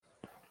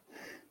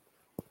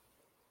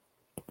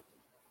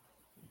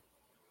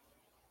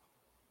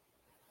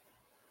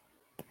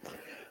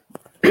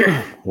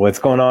What's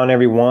going on,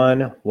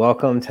 everyone?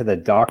 Welcome to the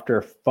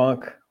Dr.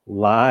 Funk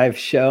live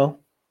show.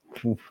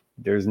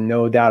 There's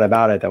no doubt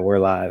about it that we're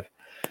live.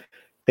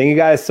 Thank you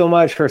guys so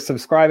much for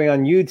subscribing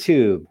on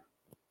YouTube,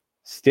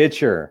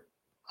 Stitcher,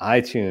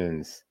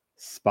 iTunes,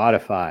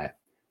 Spotify.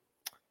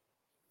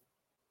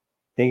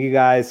 Thank you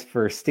guys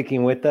for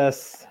sticking with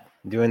us,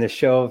 doing the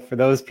show. For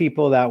those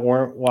people that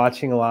weren't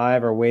watching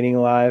live or waiting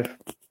live,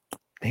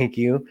 thank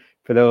you.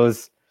 For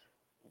those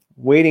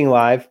waiting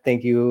live,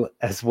 thank you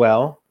as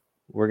well.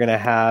 We're going to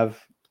have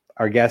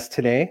our guests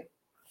today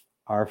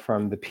are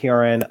from the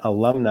PRN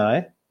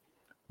Alumni,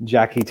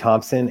 Jacqui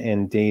Thompson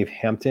and Dave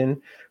Hampton.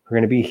 We're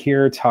going to be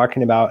here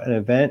talking about an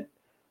event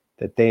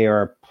that they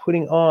are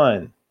putting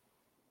on.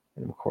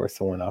 And of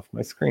course, it went off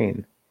my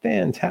screen.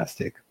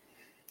 Fantastic.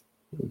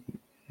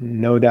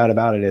 No doubt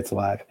about it, it's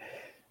live.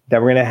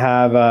 That we're going to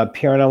have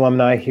PRN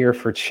Alumni here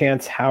for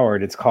Chance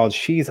Howard. It's called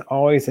She's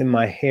Always in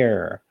My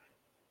Hair.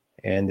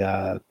 And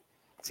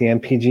it's the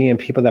MPG and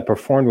people that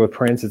performed with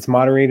Prince. It's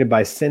moderated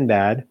by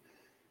Sinbad.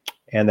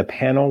 And the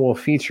panel will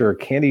feature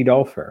Candy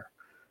Dolfer,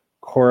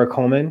 Cora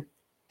Coleman,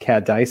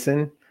 Kat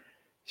Dyson,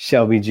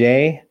 Shelby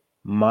J,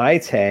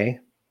 Maite,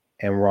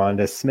 and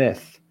Rhonda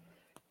Smith.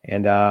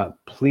 And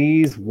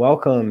please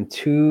welcome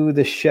to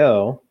the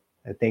show.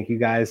 And thank you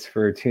guys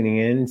for tuning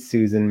in.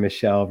 Susan,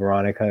 Michelle,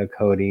 Veronica,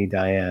 Cody,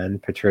 Diane,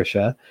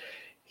 Patricia.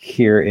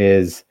 Here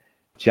is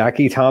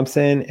Jacqui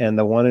Thompson and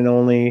the one and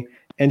only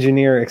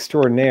engineer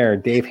extraordinaire,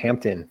 Dave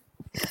Hampton.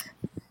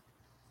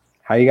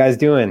 How you guys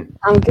doing?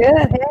 I'm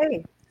good.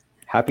 Hey.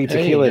 Happy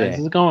Tequila Day.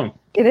 How's it going?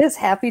 It is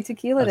Happy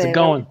Tequila Day. How's it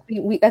going?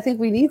 I think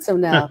we need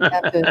some now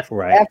after,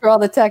 Right. after all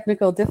the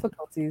technical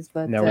difficulties.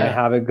 But now we're going to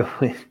have it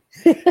going.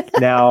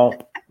 Now,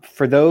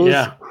 for those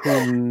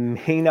who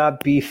may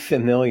not be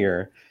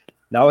familiar,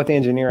 not with the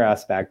engineer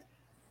aspect,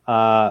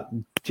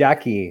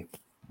 Jacqui,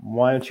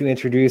 why don't you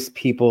introduce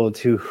people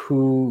to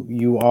who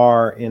you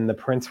are in the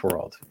Prince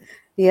world?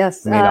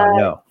 Yes. You may not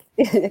know.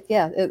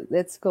 Yeah,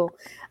 it's cool.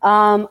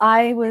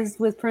 I was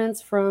with Prince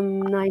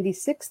from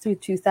 96 through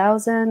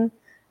 2000.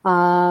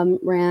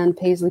 Ran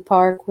Paisley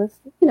Park with,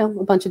 a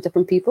bunch of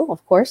different people,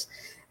 of course.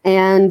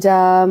 And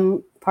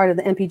part of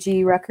the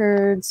MPG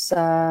Records.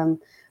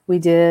 We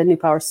did New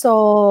Power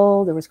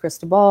Soul. There was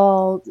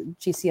Cristobal,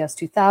 GCS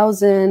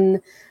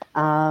 2000.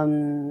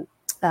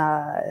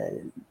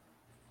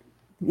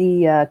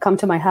 The Come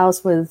to My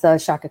House with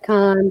Shaka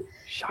Khan.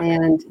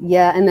 And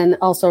then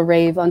also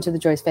Rave Unto the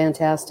Joy's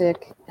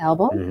Fantastic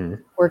album. Mm-hmm.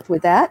 Worked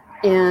with that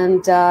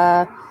and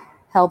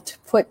helped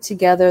put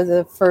together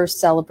the first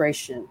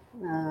celebration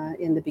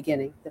in the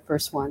beginning, the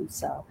first one.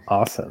 So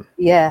awesome.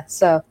 Yeah,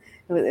 so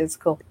it's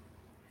cool.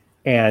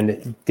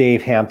 And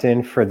Dave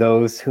Hampton, for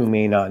those who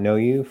may not know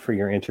you, for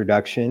your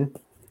introduction,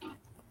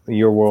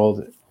 your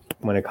world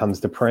when it comes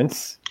to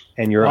Prince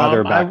and your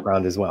other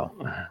background as well.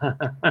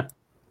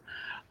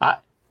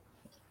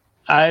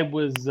 I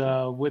was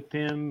with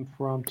him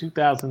from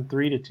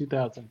 2003 to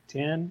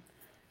 2010,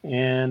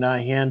 and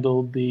I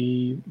handled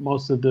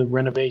most of the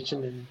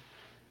renovation and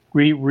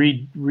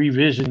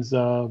revisions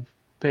of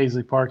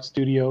Paisley Park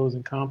Studios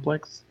and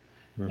Complex,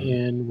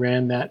 and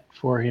ran that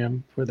for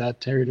him for that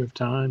period of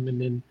time, and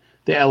then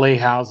the LA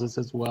houses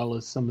as well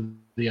as some of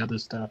the other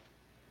stuff.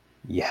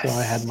 Yes. So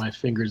I had my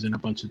fingers in a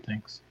bunch of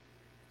things.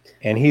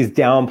 And he's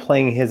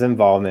downplaying his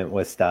involvement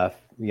with stuff.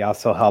 He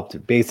also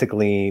helped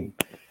basically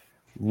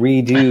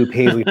redo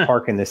Paisley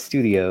Park in the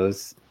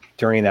studios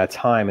during that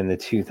time in the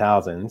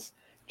 2000s,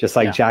 just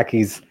like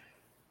Jacqui's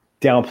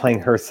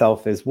downplaying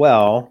herself as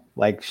well.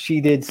 Like, she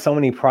did so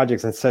many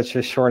projects in such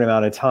a short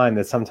amount of time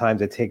that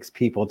sometimes it takes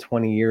people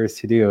 20 years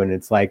to do. And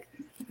it's like,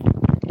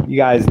 you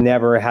guys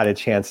never had a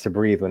chance to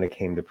breathe when it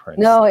came to Prince.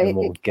 No,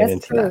 we'll get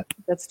into true. that.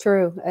 That's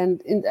true.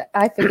 And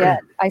I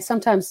forget. I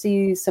sometimes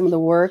see some of the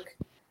work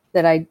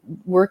that I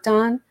worked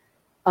on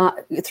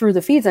through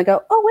the feeds. I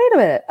go, oh, wait a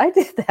minute. I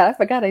did that. I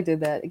forgot I did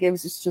that. It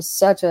was just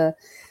such a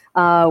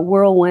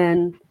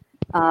whirlwind,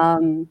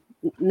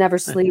 never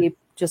sleep,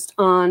 just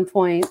on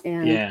point.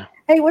 And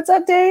hey, what's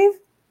up, Dave?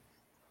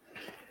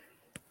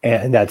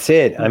 And that's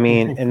it. I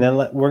mean, and then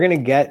we're going to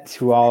get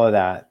to all of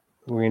that.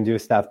 We're going to do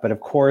stuff. But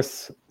of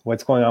course,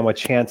 what's going on with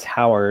Chance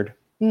Howard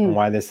and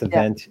why this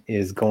event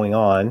is going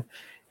on.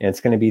 And it's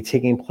going to be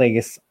taking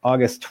place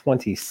August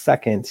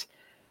 22nd.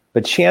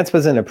 But Chance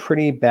was in a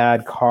pretty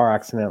bad car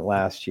accident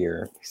last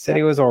year. He said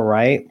he was all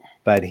right,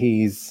 but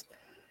he's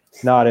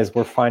not, as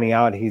we're finding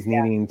out, he's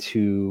needing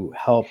to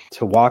help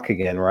to walk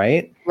again,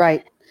 right?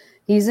 Right.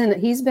 He's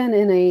been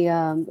in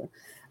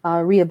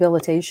a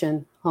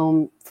rehabilitation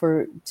home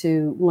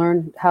to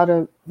learn how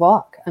to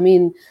walk. I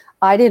mean,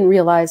 I didn't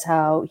realize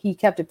how he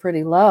kept it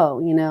pretty low,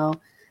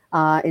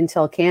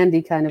 until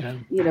Candy kind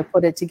of,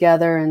 put it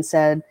together and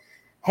said,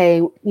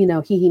 hey,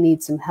 he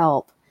needs some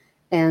help.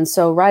 And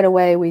so right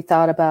away we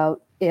thought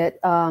about it.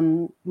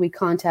 We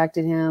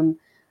contacted him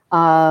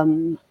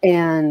and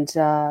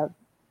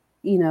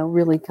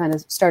really kind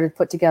of started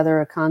put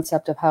together a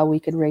concept of how we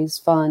could raise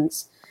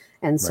funds.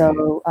 And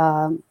so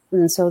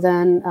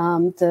then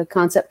the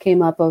concept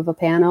came up of a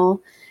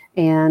panel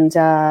And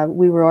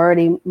we were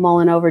already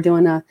mulling over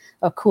doing a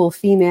cool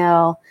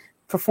female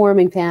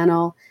performing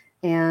panel,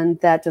 and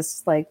that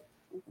just like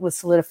was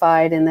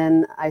solidified. And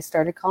then I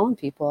started calling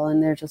people,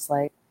 and they're just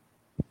like,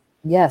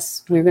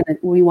 yes, we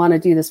want to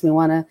do this.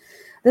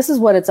 This is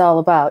what it's all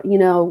about.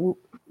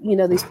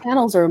 These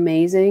panels are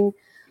amazing.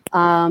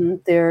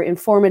 They're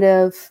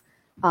informative,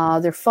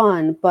 they're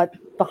fun, but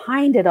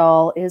behind it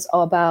all is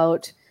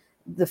about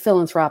the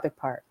philanthropic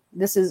part.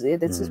 This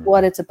is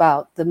what it's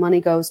about. The money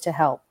goes to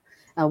help,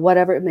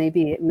 whatever it may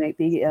be. It may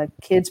be a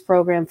kids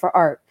program for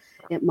art.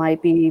 It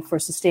might be for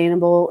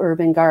sustainable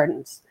urban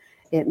gardens.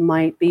 It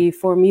might be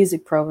for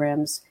music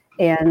programs.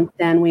 And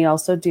then we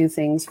also do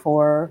things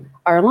for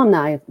our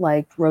alumni,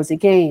 like Rosie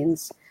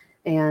Gaines.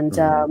 And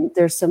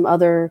there's some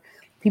other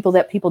people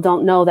that people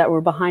don't know that were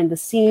behind the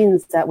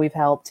scenes that we've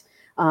helped,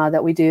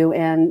 that we do.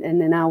 And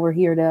now we're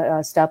here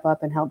to step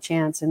up and help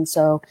Chance. And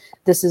so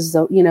this is,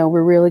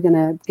 we're really going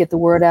to get the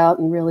word out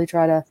and really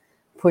try to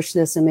push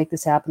this and make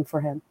this happen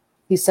for him.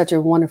 He's such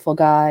a wonderful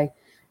guy.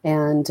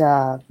 And,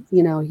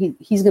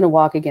 he's going to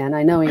walk again.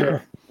 I know he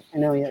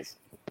is.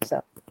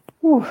 So.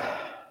 Whew.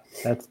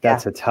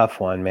 That's a tough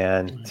one,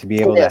 man, to be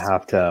able to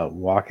have to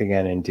walk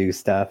again and do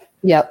stuff.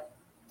 Yep.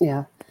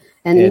 Yeah.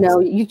 And,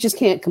 you just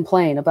can't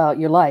complain about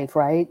your life,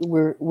 right?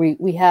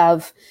 We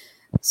have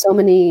so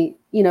many,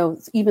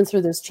 even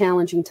through this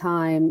challenging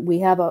time, we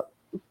have a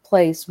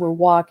place we're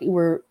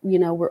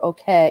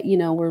okay.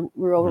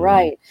 We're all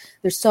right.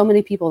 There's so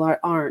many people that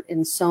aren't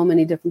in so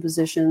many different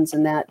positions,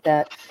 and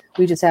that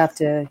we just have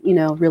to,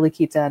 really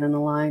keep that in the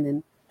line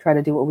and try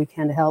to do what we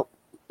can to help.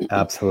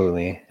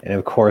 Absolutely. And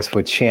of course,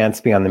 with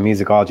Chance being on the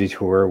Musicology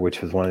Tour, which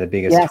was one of the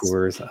biggest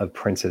tours of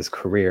Prince's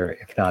career,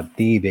 if not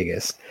the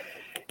biggest.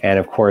 And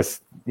of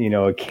course,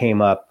 it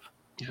came up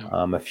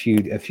a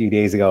few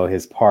days ago,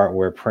 his part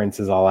where Prince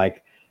is all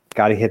like,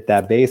 got to hit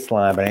that bass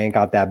line, but I ain't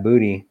got that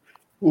booty.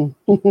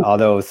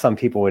 Although some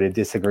people would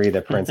disagree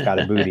that Prince got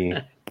a booty,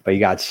 but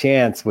you got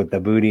Chance with the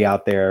booty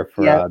out there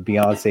for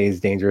Beyonce's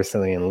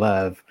Dangerously in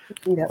Love,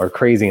 or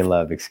Crazy in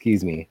Love,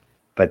 excuse me.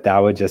 But that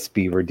would just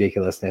be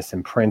ridiculousness.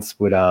 And Prince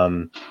would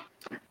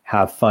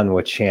have fun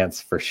with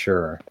Chance for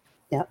sure.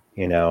 Yeah.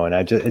 And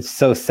it's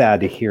so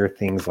sad to hear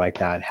things like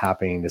that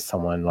happening to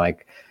someone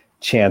like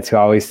Chance, who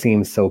always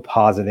seems so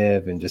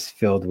positive and just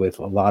filled with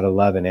a lot of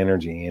love and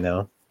energy,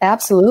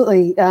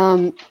 Absolutely.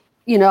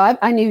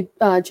 I knew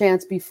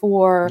Chance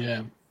before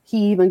he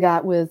even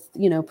got with,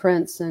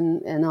 Prince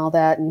and all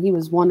that. And he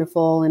was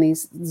wonderful. And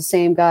he's the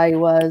same guy he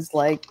was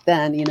like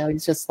then,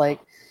 he's just like,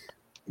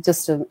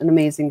 an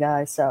amazing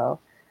guy. So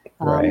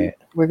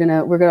we're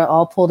gonna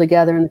all pull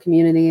together in the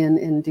community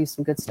and do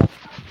some good stuff.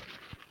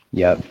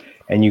 Yep.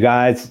 And you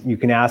guys, you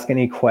can ask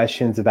any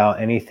questions about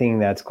anything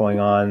that's going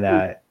on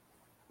that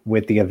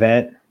with the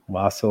event.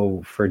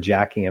 Also for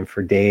Jacqui and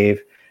for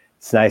Dave.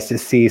 It's nice to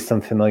see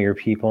some familiar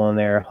people in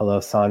there. Hello,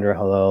 Sandra.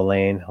 Hello,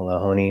 Elaine. Hello,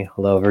 Honey.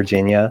 Hello,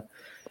 Virginia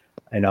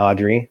and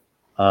Audrey.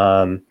 Hey,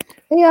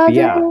 Audrey.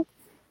 Yeah.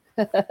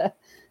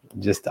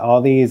 Just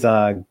all these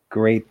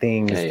great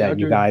things that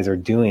you guys are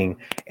doing.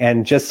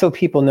 And just so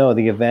people know,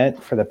 the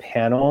event for the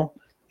panel,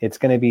 it's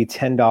going to be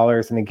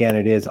 $10. And again,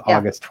 it is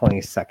August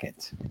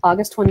 22nd.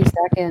 August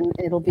 22nd.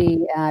 It'll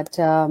be at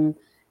 9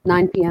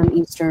 p.m.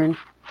 Eastern.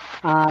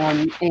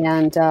 It's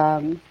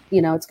going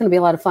to be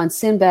a lot of fun.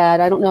 Sinbad,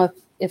 I don't know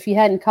if you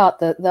hadn't caught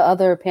the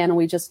other panel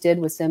we just did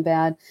with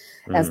Sinbad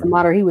as the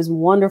moderator. He was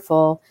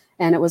wonderful.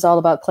 And it was all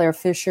about Claire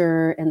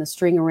Fisher and the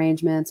string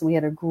arrangements. And we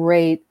had a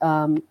great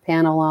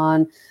panel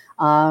on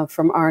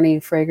from Arnie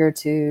Frager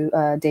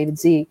to David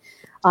Z.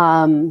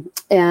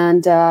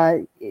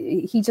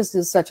 He just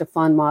is such a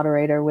fun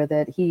moderator with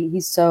it.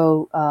 He's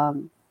so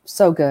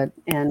good.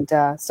 And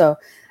so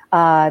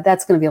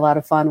that's going to be a lot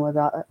of fun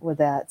with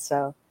that.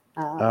 So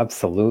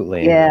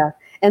absolutely. Yeah.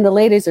 And the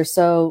ladies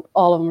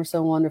all of them are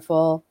so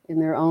wonderful in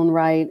their own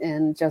right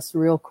and just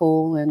real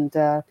cool. And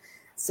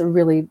so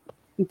really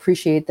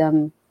appreciate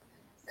them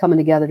coming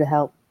together to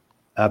help.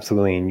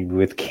 Absolutely. And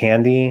with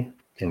Candy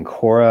and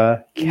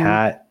Cora,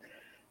 Kat,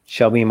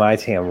 Shelby,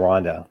 Maite, and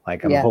Rhonda.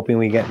 Like I'm hoping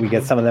we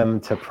get some of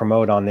them to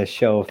promote on this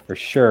show for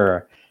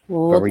sure.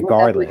 But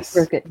regardless.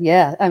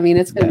 Yeah. I mean,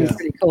 it's going to be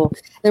pretty cool.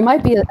 There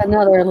might be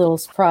another little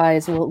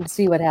surprise. We'll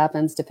see what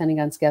happens depending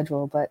on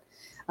schedule, but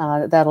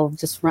that'll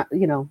just,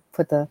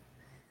 put the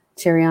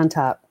cherry on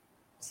top.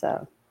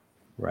 So.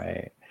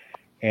 Right.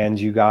 And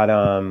you got,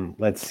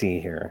 let's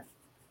see here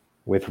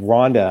with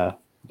Rhonda,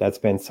 that's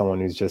been someone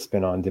who's just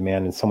been on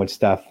demand and so much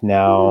stuff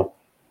now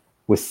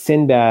with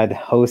Sinbad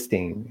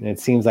hosting. And it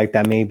seems like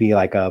that may be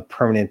like a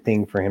permanent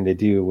thing for him to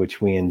do,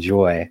 which we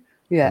enjoy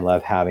and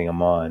love having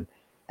him on.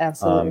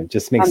 Absolutely.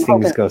 Just makes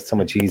things go so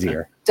much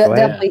easier.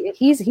 Definitely.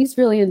 He's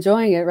really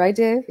enjoying it, right,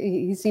 Dave?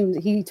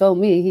 He told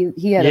me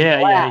he had a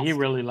blast. Yeah, he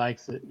really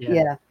likes it.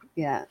 Yeah.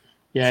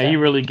 So. He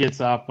really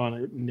gets off on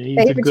it. And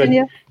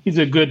he's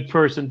a good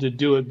person to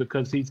do it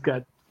because he's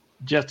got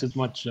just as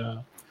much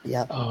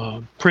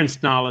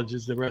Prince knowledge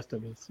as the rest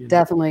of us.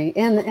 Definitely.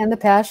 And the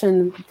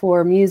passion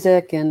for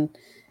music, and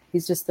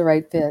he's just the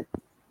right fit.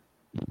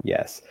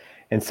 Yes.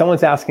 And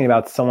someone's asking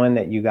about someone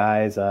that you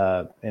guys,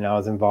 and I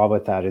was involved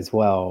with that as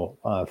well,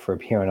 for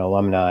PRN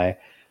Alumni,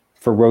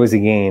 for Rosie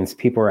Gaines.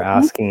 People are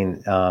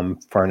asking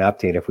for an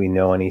update if we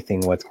know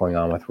anything, what's going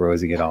on with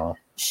Rosie at all.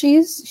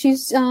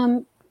 She's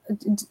hanging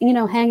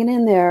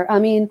in there. I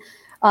mean,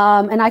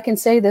 and I can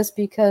say this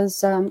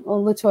because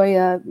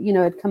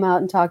LaToya, had come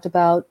out and talked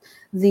about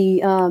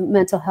the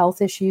mental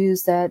health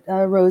issues that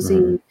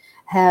Rosie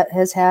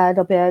has had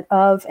a bit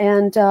of,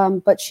 and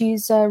but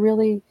she's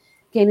really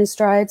gaining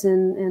strides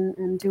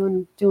and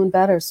doing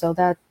better. So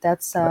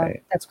that's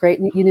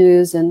great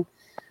news, and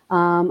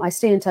I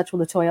stay in touch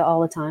with LaToya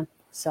all the time.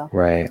 So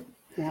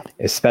yeah.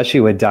 Especially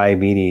with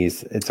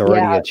diabetes, it's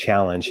already a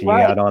challenge, and you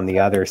add on the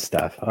other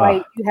stuff.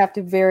 Right, you have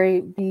to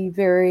be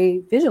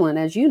very vigilant,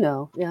 as you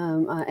know,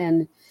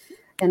 and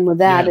with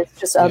that, it's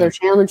just other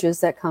challenges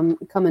that come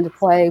into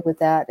play with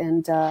that.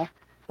 And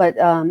but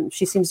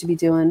she seems to be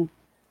doing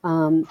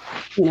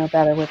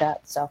better with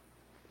that. So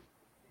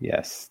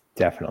yes,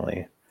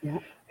 definitely. Yeah.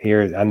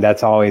 And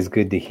that's always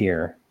good to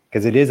hear,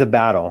 because it is a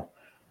battle.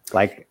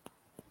 Like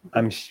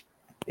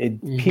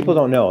people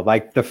don't know,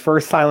 like the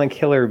first silent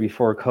killer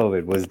before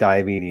COVID was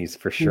diabetes,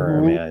 for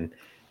sure, man.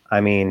 I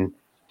mean,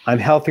 I'm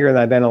healthier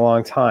than I've been a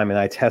long time, and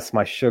I test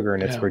my sugar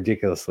and it's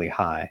ridiculously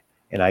high.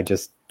 And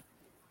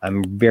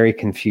I'm very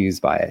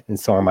confused by it. And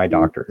so are my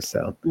doctors.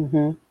 So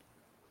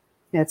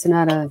it's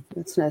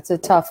a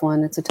tough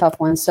one. It's a tough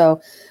one.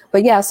 So,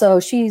 but yeah, so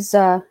she's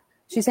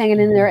hanging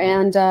in there,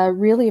 and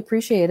really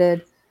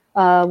appreciated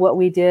what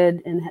we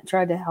did, and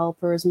tried to help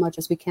her as much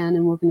as we can.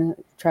 And we're going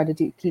to try to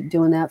keep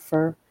doing that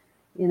for,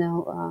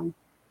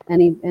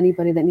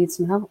 anybody that needs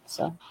some help.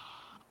 So,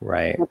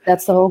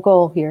 that's the whole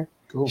goal here.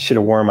 Cool. Should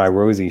have worn my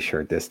Rosie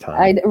shirt this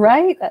time.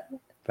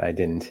 But I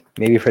didn't.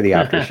 Maybe for the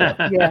after show.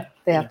 The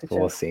after show.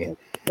 We'll see.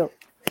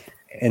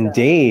 And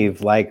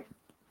Dave, like,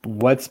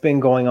 what's been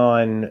going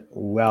on?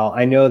 Well,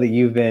 I know that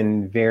you've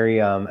been very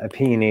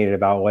opinionated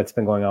about what's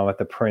been going on with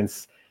the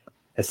Prince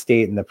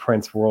estate and the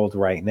Prince world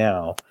right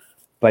now.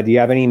 But do you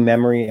have any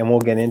memory, and we'll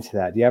get into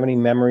that, do you have any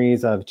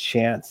memories of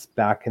Chance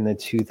back in the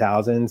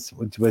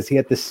 2000s? Was he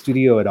at the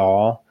studio at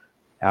all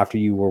after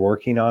you were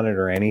working on it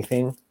or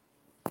anything?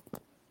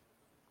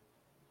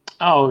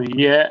 Oh,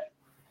 yeah.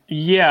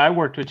 Yeah, I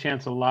worked with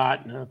Chance a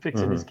lot,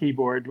 fixing his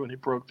keyboard when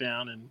it broke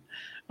down, and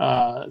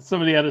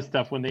some of the other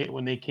stuff when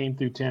they came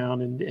through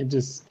town, and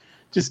just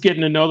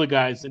getting to know the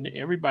guys. And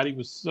everybody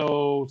was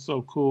so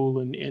cool.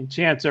 And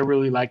Chance, I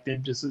really liked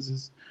him, just as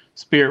his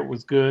spirit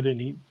was good.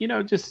 And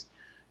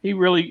he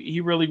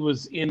really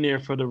was in there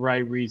for the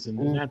right reason.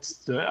 And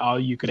that's all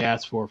you could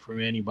ask for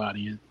from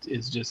anybody,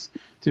 is just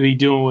to be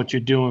doing what you're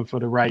doing for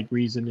the right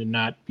reason, and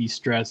not be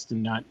stressed,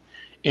 and not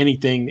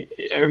anything.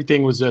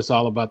 Everything was just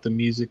all about the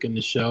music and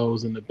the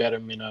shows and the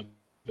betterment of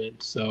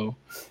it. So,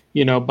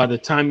 by the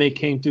time they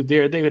came through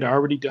there, they had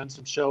already done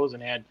some shows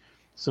and had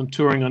some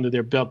touring under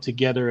their belt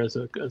together as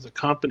a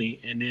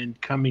company. And then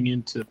coming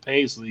into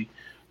Paisley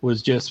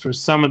was just, for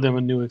some of them,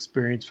 a new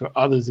experience. For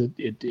others, it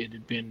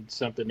had been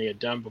something they had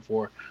done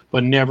before,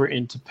 but never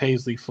into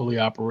Paisley fully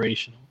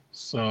operational.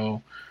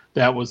 So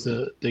that was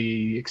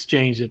the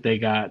exchange that they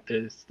got.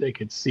 They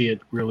could see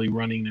it really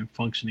running and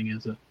functioning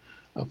as a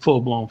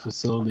full-blown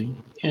facility.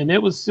 And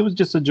it was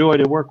just a joy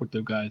to work with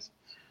the guys,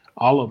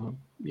 all of them,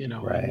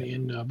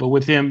 And but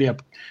with him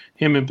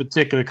in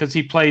particular, because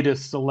he played a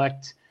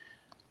select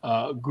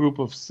group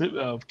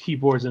of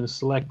keyboards and a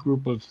select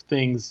group of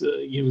things.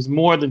 He was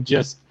more than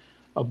just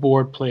a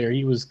board player.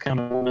 He was kind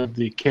of one of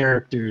the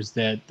characters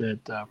that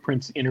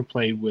Prince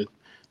interplayed with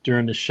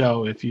during the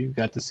show, if you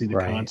got to see the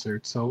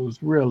concert. So it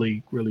was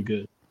really, really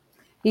good.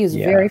 He was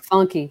very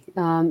funky.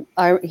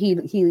 He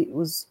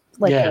was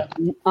like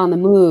on the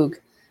Moog.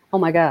 Oh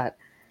my God.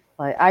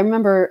 Like, I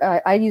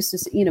remember I used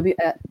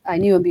to, I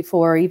knew him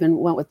before I even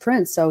went with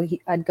Prince. So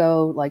I'd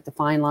go like the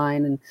Fine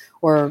Line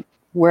or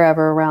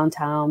wherever around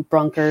town,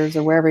 Brunkers,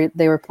 or wherever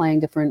they were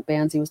playing, different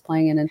bands he was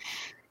playing in. And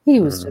he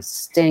was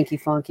just stanky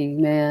funky,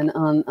 man,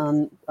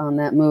 on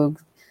that Moog.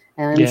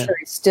 And I'm sure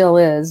he still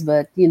is,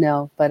 but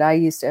but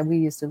we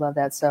used to love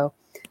that. So,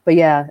 but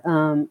yeah,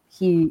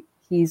 he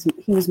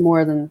was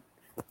more than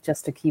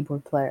just a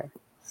keyboard player.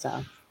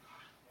 So.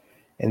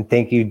 And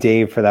thank you,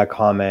 Dave, for that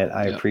comment.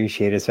 I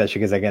appreciate it, especially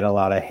because I get a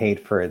lot of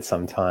hate for it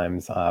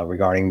sometimes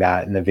regarding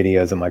that in the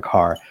videos in my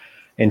car.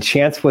 And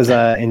Chance was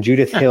in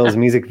Judith Hill's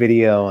music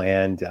video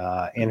and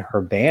in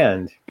her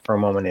band for a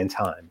moment in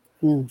time.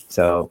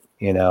 So,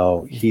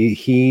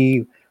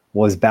 he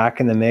was back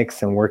in the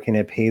mix and working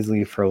at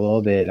Paisley for a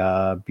little bit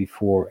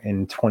before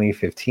in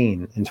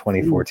 2015 and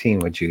 2014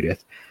 with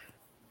Judith.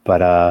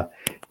 But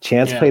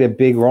Chance played a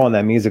big role in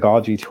that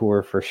musicology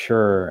tour for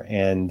sure.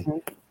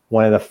 And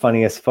one of the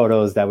funniest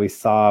photos that we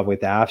saw with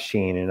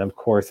Afshin, and of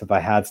course, if I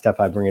had stuff,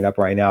 I'd bring it up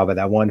right now, but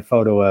that one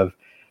photo of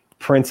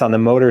Prince on the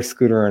motor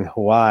scooter in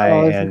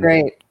Hawaii and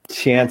great.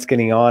 Chance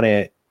getting on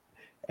it,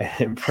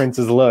 and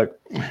Prince's look.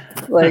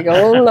 Like,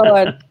 oh,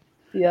 Lord.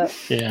 Yeah.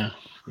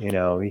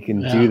 He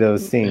can do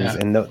those things,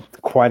 and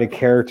quite a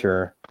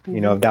character.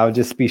 That would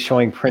just be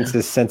showing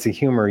Prince's sense of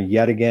humor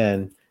yet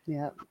again.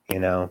 Yeah.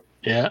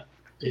 Yeah.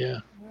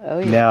 Oh,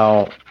 yeah.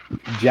 Now,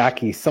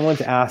 Jacqui,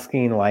 someone's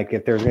asking like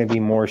if there's going to be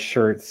more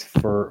shirts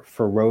for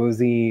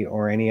Rosie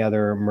or any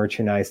other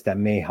merchandise that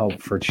may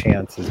help for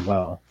Chance as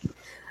well.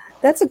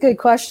 That's a good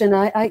question.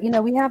 I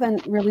we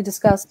haven't really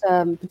discussed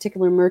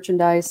particular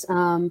merchandise,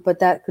 but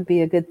that could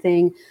be a good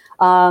thing.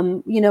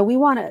 We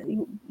want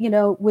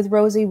to, with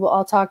Rosie,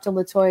 I'll talk to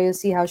LaToya,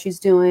 see how she's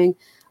doing,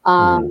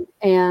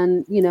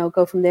 and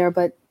go from there.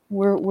 But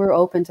we're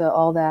open to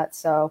all that.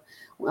 So,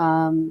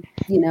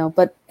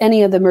 but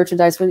any of the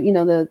merchandise,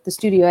 the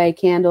Studio A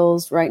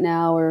candles right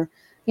now, or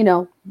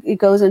it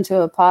goes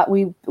into a pot.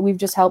 We've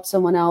just helped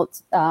someone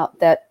else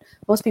that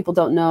most people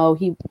don't know.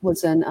 He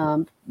was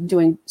in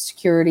doing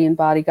security and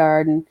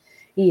bodyguard, and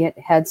he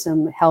had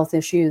some health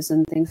issues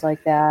and things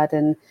like that.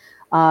 And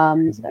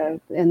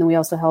then we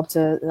also helped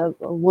a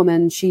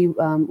woman. She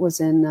was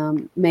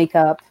in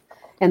makeup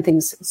and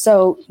things.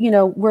 So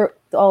we're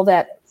all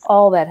that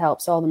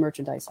helps. All the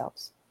merchandise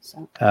helps.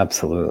 So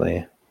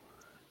absolutely.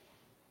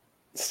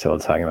 Still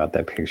talking about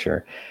that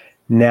picture.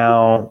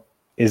 Now,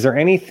 is there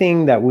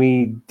anything that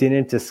we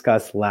didn't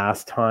discuss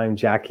last time,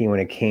 Jacqui, when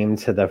it came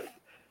to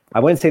I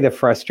wouldn't say the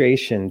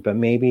frustration, but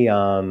maybe,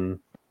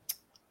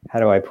 how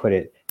do I put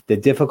it? The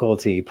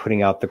difficulty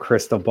putting out the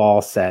crystal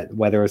ball set,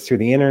 whether it was through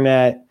the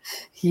internet,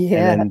 and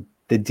then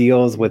the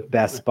deals with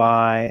Best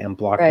Buy and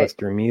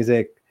Blockbuster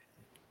Music,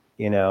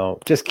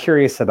 just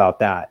curious about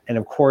that. And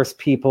of course,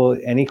 people,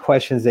 any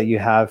questions that you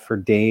have for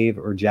Dave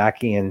or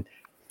Jacqui, and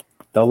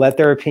they'll let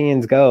their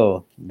opinions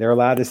go. They're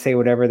allowed to say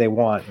whatever they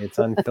want. It's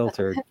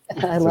unfiltered.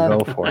 I so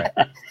love go for it.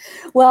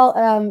 Well,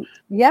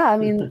 I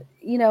mean,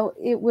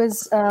 it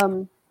was,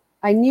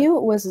 I knew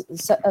it was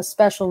a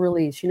special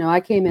release. I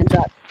came in,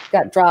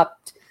 got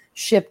dropped,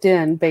 shipped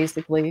in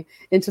basically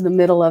into the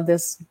middle of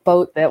this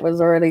boat that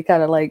was already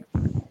kind of like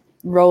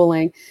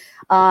rolling.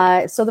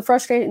 So the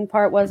frustrating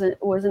part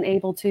wasn't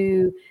able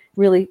to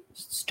really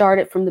start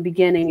it from the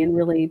beginning and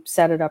really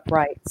set it up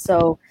right.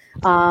 So,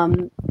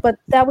 but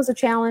that was a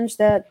challenge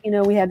that,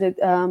 we had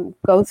to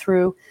go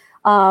through.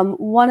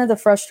 One of the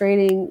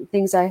frustrating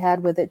things I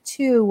had with it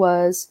too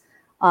was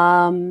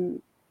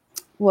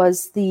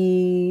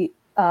the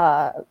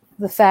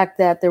fact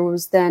that there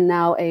was then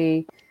now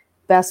a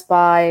Best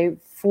Buy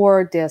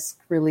 4-disc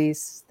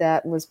release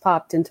that was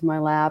popped into my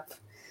lap.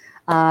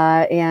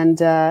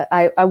 And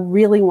I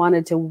really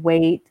wanted to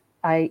wait.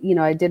 I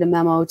did a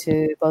memo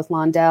to both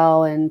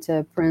Londell and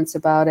to Prince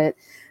about it,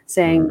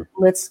 saying,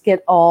 let's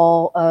get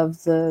all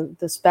of the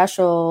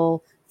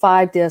special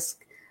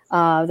 5-disc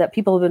that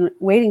people have been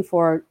waiting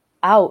for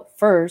out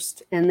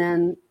first, and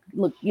then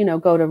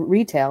go to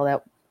retail.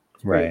 That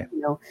right.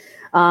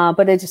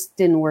 But it just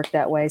didn't work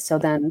that way. So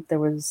then there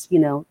was,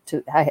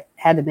 I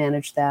had to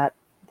manage that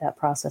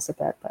process a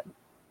bit. But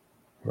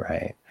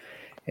right.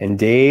 And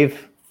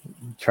Dave,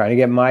 trying to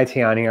get my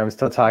tea on here. I'm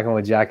still talking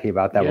with Jacqui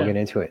about that. Yeah. We'll get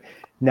into it.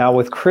 Now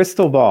with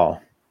Crystal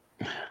Ball,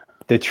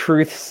 the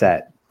Truth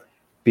set,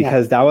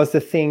 because that was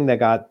the thing that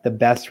got the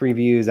best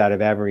reviews out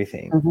of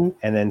everything. Mm-hmm.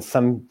 And then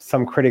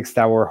some critics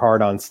that were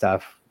hard on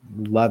stuff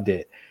loved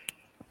it.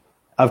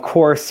 Of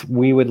course,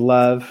 we would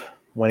love,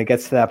 when it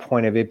gets to that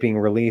point of it being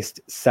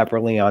released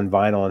separately on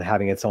vinyl and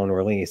having its own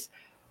release,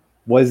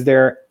 was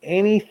there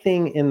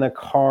anything in the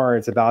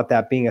cards about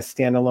that being a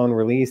standalone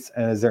release?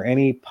 And is there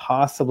any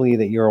possibly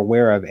that you're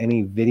aware of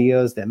any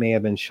videos that may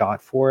have been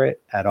shot for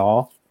it at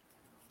all?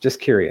 Just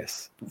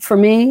curious. For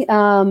me,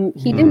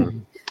 he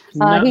didn't.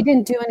 He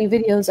didn't do any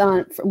videos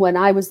on when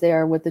I was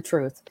there with The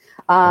Truth.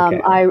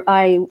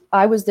 I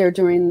was there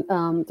during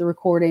the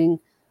recording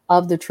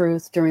of The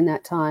Truth during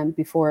that time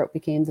before it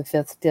became the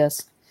 5th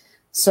disc.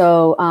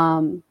 So,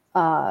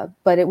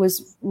 but it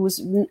was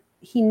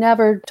he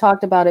never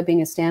talked about it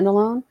being a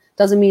standalone.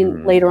 Doesn't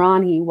mean later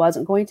on he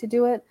wasn't going to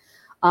do it.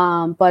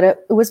 But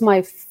it was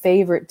my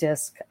favorite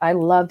disc. I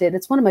loved it.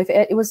 It's one of my.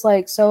 It was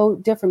like so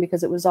different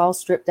because it was all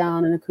stripped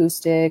down and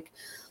acoustic,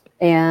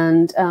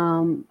 and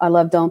I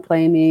love "Don't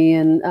Play Me,"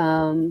 and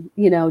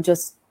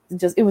just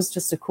it was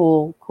just a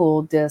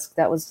cool disc.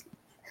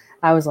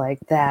 I was like,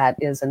 that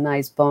is a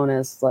nice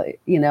bonus, like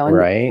and,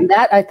 right. And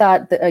that I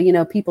thought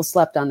that people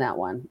slept on that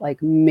one like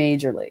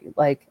majorly.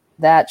 Like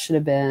that should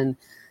have been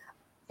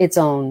its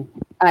own,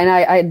 and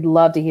I'd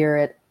love to hear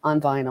it on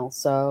vinyl.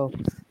 So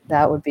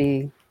that would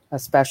be a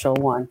special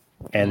one.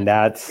 And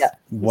that's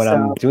what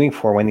I'm doing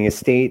for when the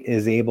estate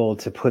is able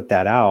to put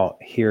that out.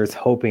 Here's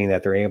hoping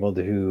that they're able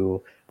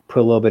to put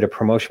a little bit of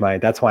promotion behind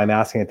it. That's why I'm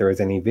asking if there was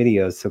any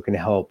videos so it can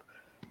help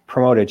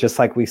promote it, just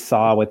like we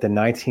saw with the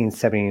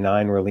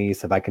 1979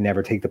 release of I Can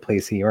Never Take the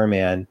Place of Your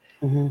Man.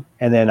 Mm-hmm.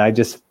 And then I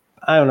just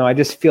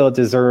feel it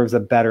deserves a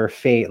better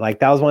fate. Like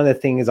that was one of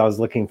the things I was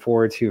looking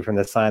forward to from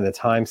the Sign of the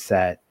Times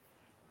set,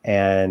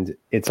 and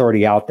it's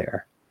already out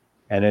there.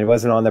 And it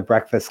wasn't on the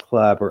Breakfast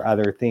Club or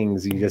other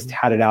things. You just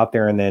had it out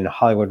there, and then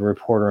Hollywood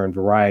Reporter and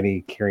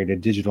Variety carried a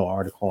digital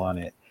article on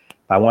it.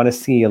 I want to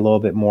see a little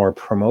bit more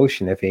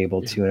promotion if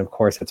able to. And of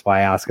course, that's why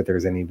I ask if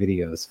there's any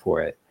videos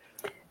for it.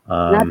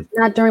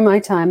 Not during my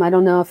time. I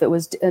don't know if it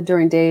was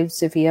during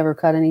Dave's, if he ever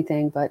cut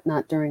anything, but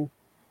not during.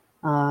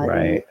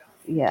 Right.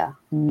 Yeah.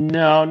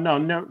 No,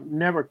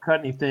 never cut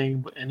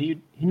anything, and he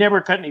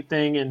never cut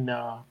anything, and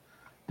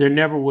there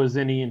never was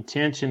any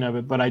intention of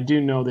it. But I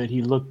do know that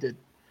he looked at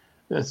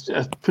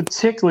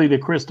particularly the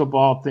crystal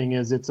ball thing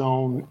as its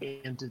own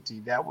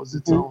entity. That was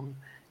its own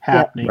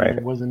happening. Right.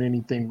 There wasn't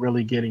anything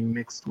really getting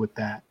mixed with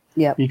that.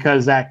 Yeah.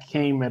 Because that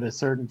came at a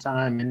certain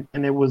time,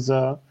 and it was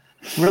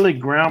really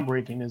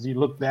groundbreaking as you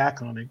look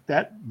back on it.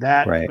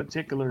 That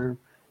particular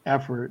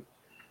effort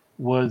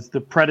was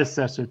the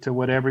predecessor to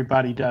what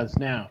everybody does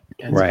now.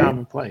 And it's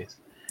commonplace.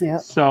 Yeah.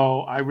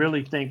 So I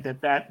really think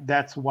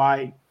that's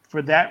why,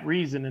 for that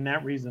reason and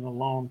that reason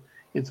alone,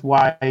 it's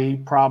why he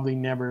probably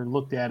never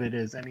looked at it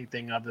as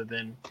anything other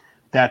than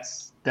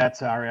that's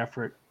our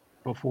effort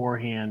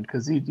beforehand.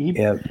 Because he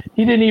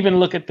didn't even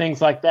look at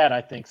things like that.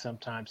 I think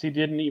sometimes he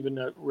didn't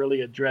even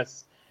really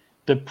address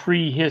the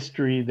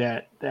prehistory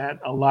that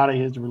a lot of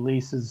his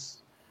releases,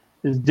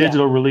 his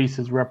digital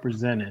releases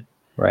represented.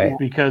 Right.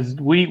 Because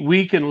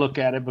we can look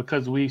at it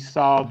because we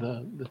saw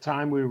the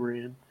time we were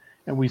in,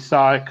 and we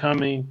saw it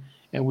coming,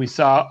 and we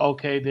saw,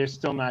 okay, they're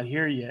still not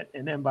here yet.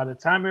 And then by the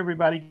time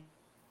everybody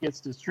gets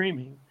to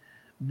streaming,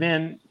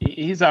 then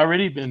he's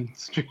already been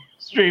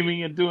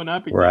streaming and doing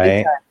up again.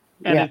 Right.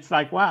 And it's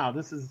like, wow,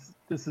 this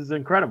is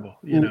incredible,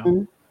 you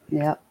know?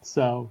 Yeah.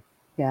 So.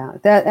 Yeah.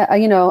 That,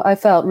 I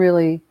felt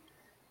really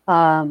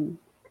that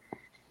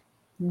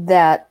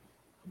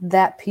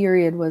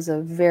period was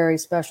a very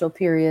special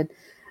period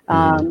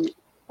in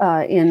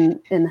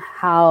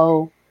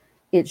how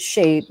it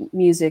shaped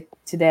music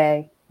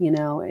today.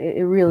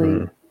 It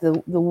really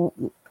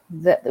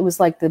it was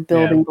like the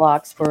building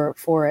blocks for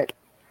it.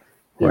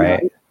 You know?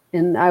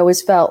 And I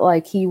always felt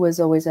like he was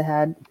always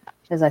ahead,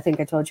 as I think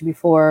I told you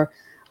before,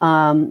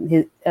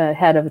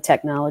 head of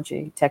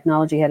technology.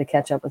 Technology had to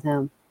catch up with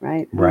him,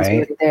 right? He was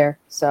already there.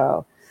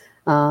 So,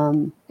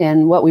 and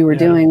what we were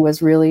doing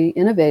was really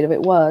innovative.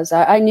 It was.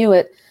 I knew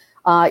it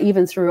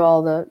even through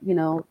all the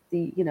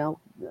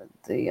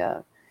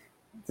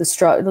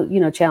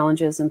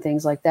challenges and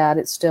things like that.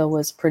 It still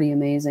was pretty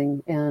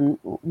amazing, and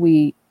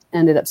we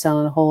ended up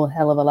selling a whole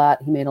hell of a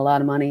lot. He made a lot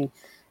of money,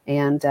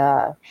 and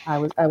I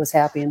was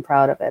happy and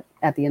proud of it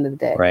at the end of the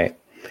day. Right.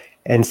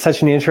 And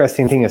such an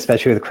interesting thing,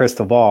 especially with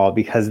Crystal Ball,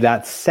 because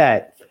that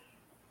set,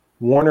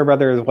 Warner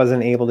Brothers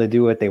wasn't able to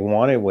do what they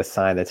wanted with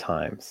Sign of the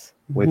Times.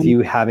 With you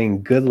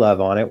having Good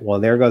Love on it, well,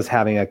 there goes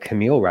having a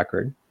Camille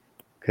record,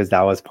 because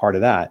that was part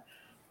of that.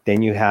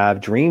 Then you have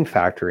Dream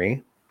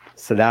Factory,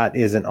 so that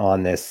isn't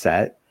on this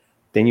set.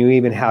 Then you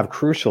even have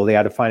Crucial. They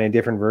had to find a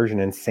different version,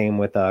 and same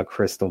with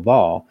Crystal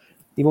Ball.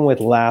 Even with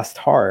Last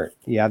Heart,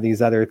 you have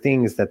these other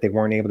things that they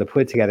weren't able to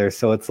put together.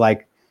 So it's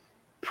like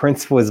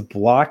Prince was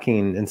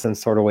blocking in some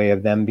sort of way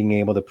of them being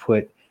able to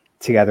put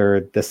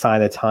together the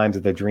Sign of the Times or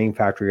the Dream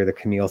Factory or the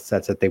Camille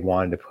sets that they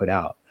wanted to put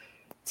out.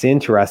 It's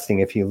interesting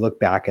if you look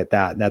back at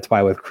that. And that's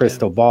why with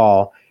Crystal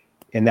Ball,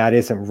 and that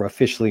isn't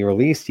officially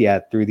released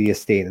yet through the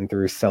estate and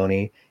through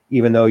Sony,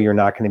 even though you're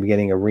not going to be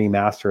getting a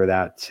remaster of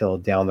that till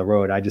down the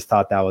road. I just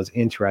thought that was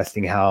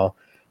interesting how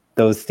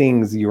those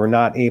things, you were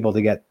not able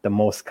to get the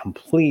most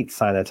complete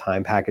Sign of the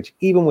Time package.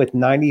 Even with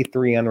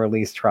 93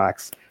 unreleased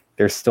tracks,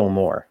 there's still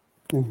more.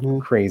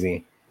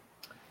 Crazy.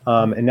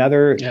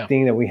 Another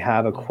thing that we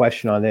have a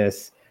question on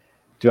this,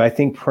 do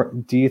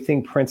you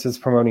think Prince is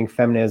promoting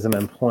feminism,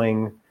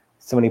 employing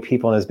so many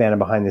people in his band and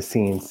behind the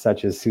scenes,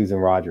 such as Susan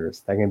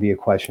Rogers? That can be a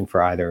question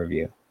for either of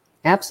you.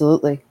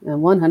 Absolutely.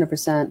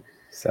 100%.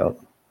 So,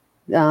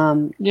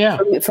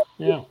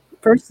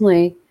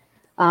 personally,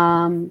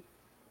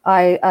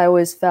 I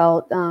always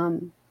felt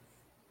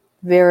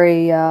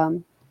very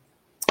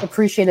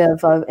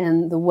appreciative of,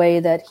 and the way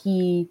that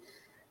he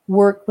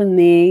worked with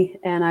me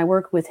and I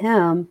worked with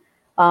him.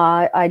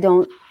 I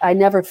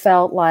never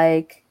felt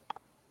like,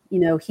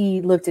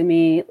 he looked at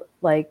me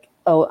like,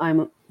 oh,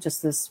 I'm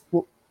just this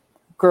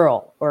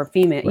girl or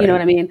female. You know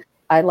what I mean?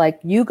 I like,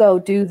 you go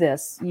do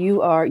this.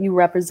 You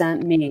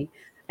represent me.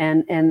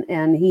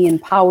 And he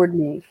empowered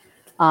me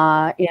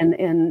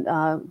in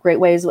great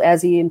ways,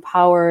 as he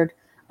empowered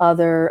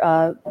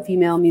other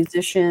female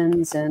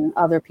musicians and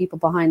other people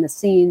behind the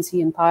scenes. He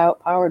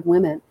empowered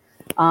women.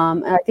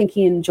 And I think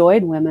he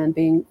enjoyed women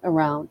being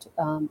around.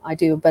 I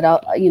do.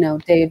 But,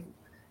 Dave,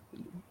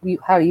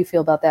 how do you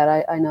feel about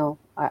that? I know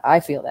I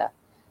feel that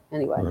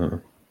anyway.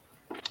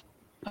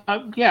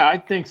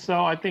 I think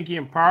so. I think he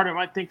empowered him.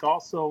 I think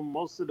also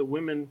most of the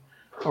women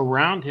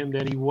around him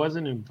that he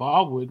wasn't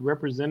involved with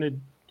represented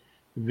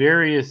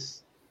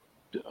various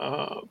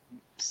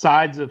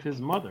sides of his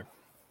mother,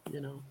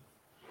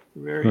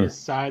 various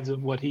sides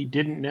of what he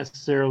didn't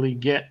necessarily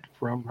get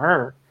from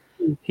her.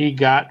 He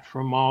got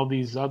from all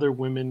these other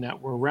women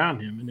that were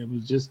around him, and it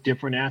was just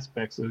different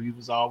aspects. So he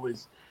was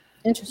always,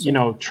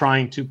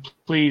 trying to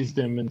please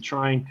them and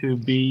trying to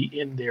be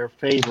in their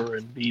favor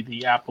and be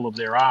the apple of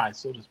their eye,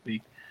 so to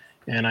speak.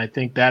 And I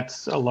think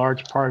that's a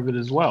large part of it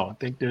as well. I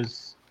think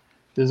there's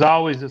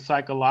always a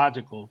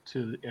psychological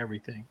to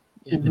everything,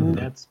 and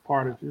that's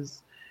part of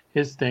his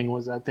thing.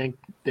 Was I think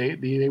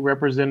they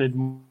represented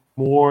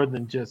more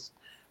than just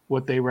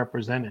what they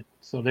represented.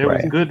 So it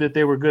was good that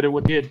they were good at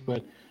what they did,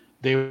 but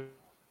they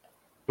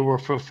were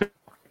fulfilling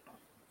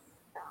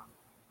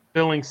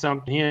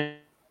something.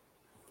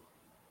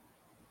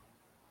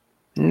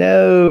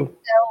 No.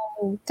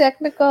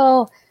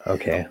 Technical.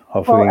 Okay.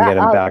 Hopefully we can get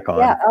him back on.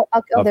 Yeah.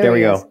 There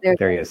we go.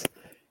 There he is.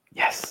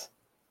 Yes.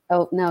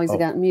 Oh, now he's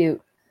got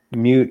mute.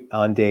 Mute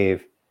on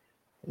Dave.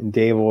 And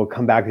Dave will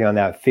come back to you on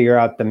that. Figure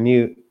out the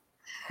mute.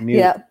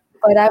 Yeah,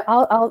 but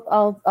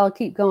I'll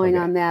keep going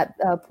on that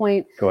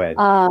point. Go ahead.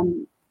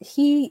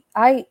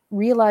 I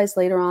realized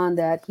later on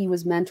that he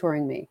was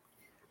mentoring me,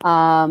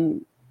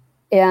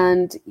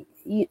 and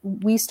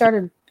we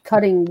started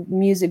cutting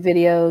music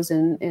videos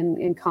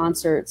and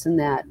concerts and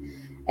that,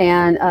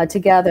 and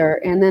together.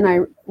 And then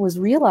I was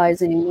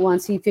realizing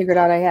once he figured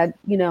out I had,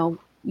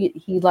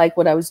 he liked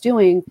what I was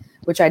doing,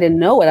 which I didn't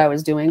know what I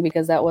was doing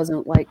because that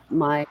wasn't like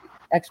my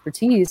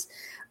expertise,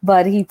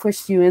 but he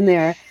pushed you in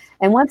there.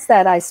 And once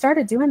that I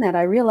started doing that,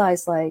 I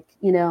realized, like,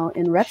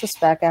 in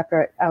retrospect,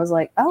 after I was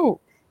like, oh,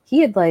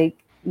 he had was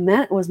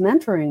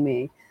mentoring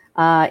me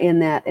in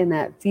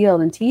that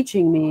field and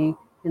teaching me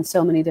in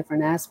so many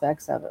different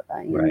aspects of it,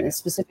 right.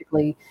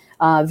 Specifically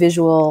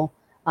visual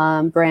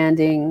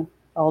branding,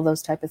 all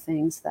those type of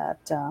things that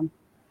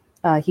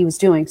he was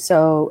doing.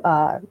 So,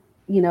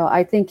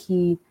 I think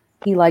he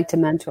liked to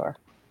mentor,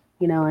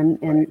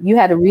 and you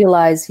had to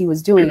realize he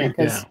was doing it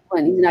because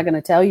when he's not going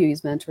to tell you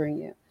he's mentoring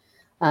you.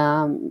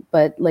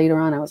 But later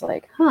on I was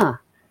like,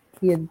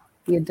 he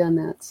had done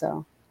that.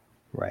 So.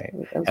 Right.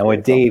 And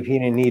with Dave, he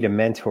didn't need to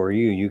mentor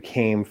you. You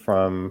came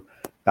from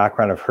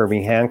background of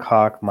Herbie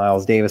Hancock,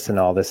 Miles Davis, and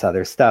all this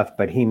other stuff,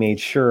 but he made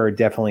sure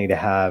definitely to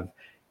have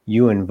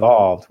you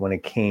involved when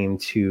it came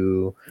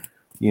to,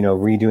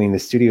 redoing the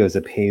studios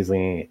at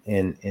Paisley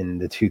in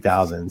the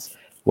 2000s.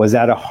 Was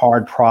that a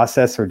hard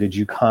process, or did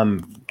you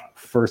come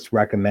first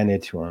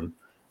recommended to him?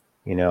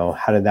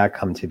 How did that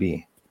come to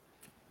be?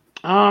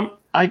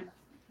 I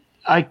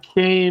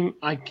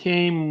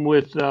came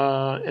with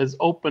as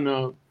open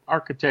a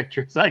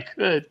architecture as I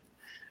could,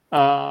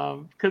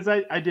 because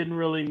I didn't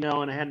really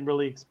know, and I hadn't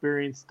really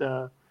experienced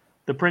the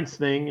Prince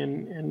thing,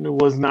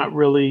 and was not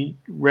really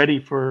ready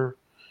for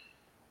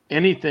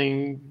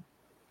anything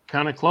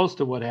kind of close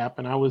to what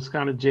happened. I was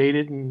kind of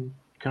jaded and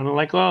kind of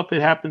like, well, if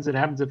it happens, it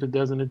happens. If it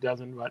doesn't, it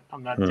doesn't. But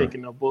I'm not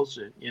taking no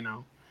bullshit,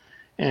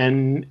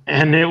 And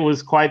it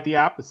was quite the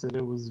opposite.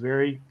 It was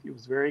very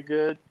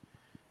good.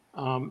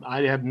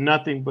 I have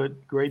nothing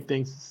but great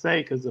things to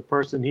say because the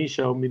person he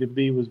showed me to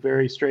be was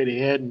very straight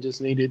ahead and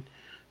just needed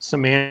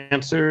some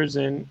answers,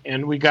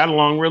 and we got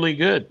along really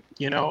good.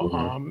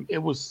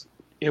 It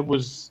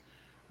was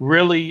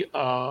really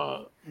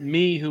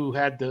me who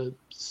had a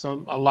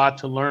lot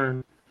to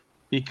learn,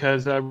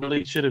 because I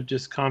really should have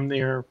just come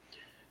there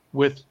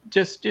with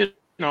just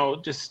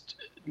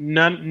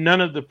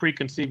none of the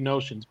preconceived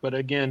notions. But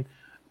again,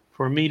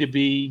 for me to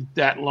be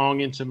that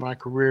long into my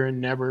career and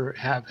never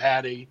have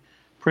had a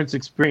Prince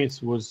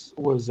experience was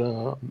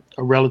a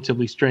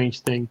relatively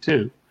strange thing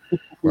too.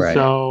 Right.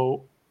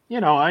 So,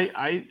 it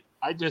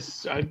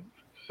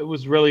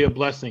was really a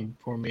blessing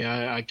for me.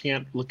 I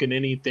can't look at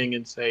anything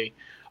and say,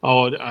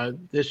 oh,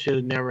 this should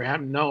have never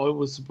happened. No, it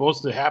was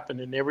supposed to happen.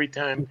 And every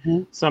time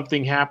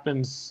something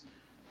happens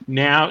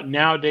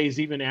nowadays,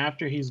 even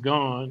after he's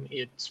gone,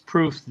 it's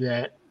proof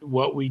that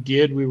what we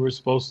did, we were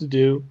supposed to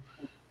do.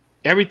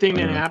 Everything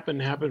that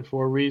happened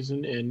for a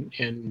reason,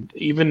 and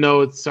even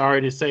though it's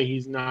sorry to say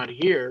he's not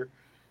here,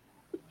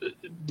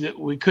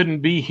 we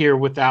couldn't be here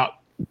without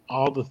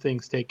all the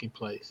things taking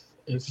place.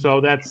 And so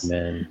that's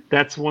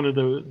one of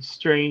the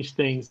strange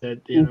things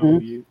that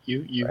you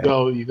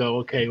go,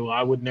 okay, well,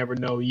 I would never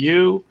know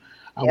you,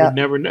 I would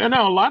never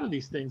know a lot of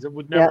these things. We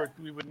would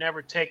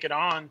never take it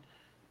on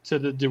to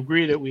the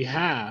degree that we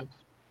have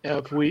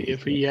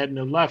if he hadn't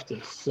have left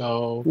us.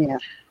 So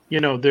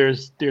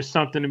there's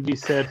something to be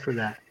said for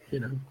that.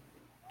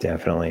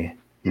 Definitely.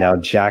 Now,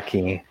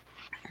 Jacqui,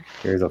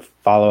 here's a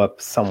follow-up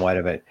somewhat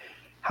of it.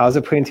 How's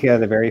it putting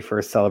together the very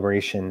first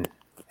celebration,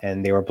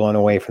 and they were blown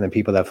away from the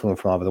people that flew in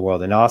from all over the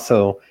world? And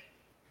also,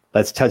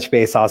 let's touch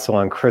base also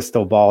on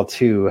Crystal Ball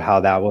too, how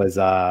that was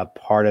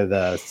part of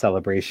the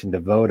celebration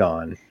to vote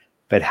on.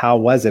 But how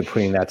was it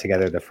putting that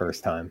together the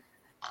first time?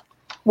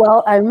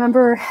 Well, I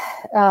remember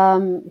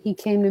he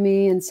came to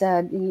me and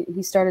said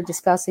he started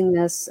discussing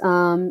this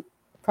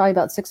probably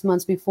about 6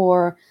 months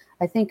before.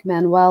 I think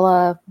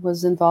Manuela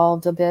was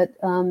involved a bit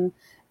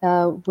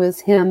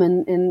with him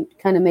and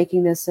kind of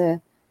making this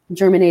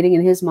germinating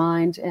in his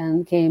mind,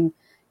 and came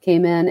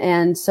in.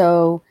 And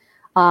so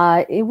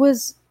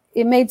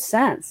it made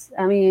sense.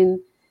 I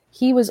mean,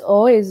 he was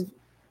always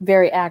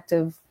very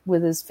active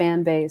with his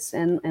fan base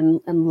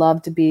and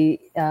loved to be,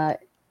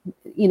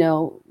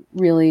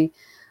 really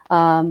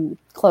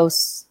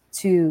close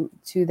to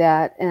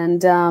that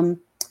and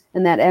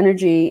that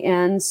energy.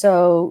 And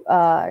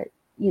so,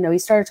 he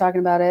started talking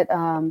about it.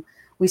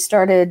 We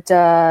started,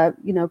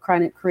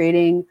 kind of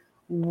creating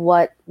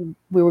what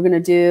we were going to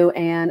do.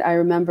 And I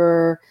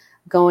remember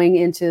going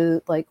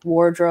into like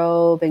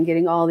wardrobe and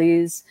getting all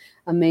these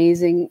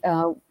amazing,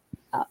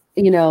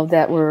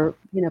 that were,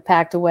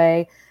 packed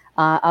away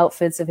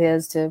outfits of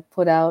his to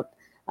put out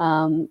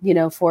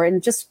for it.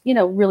 And just,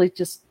 really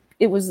just,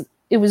 it was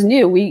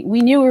new. We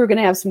knew we were going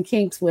to have some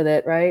kinks with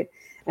it. Right.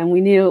 And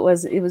we knew it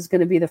was going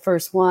to be the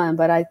first one,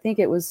 but I think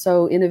it was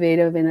so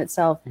innovative in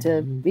itself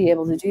to be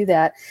able to do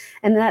that.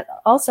 And that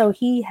also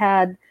he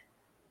had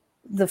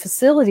the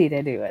facility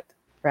to do it,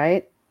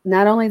 right?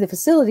 Not only the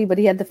facility, but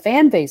he had the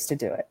fan base to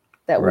do it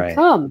that would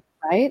come,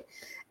 right?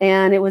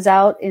 And it was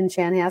out in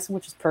Chanhassen,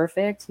 which is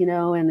perfect,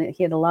 and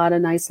he had a lot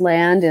of nice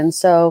land. And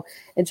so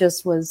it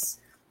just was,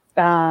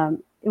 it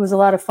was a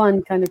lot of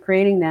fun kind of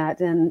creating that.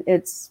 And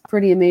it's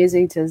pretty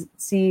amazing to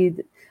see.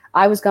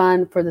 I was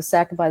gone for the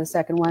second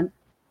one.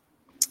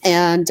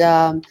 And,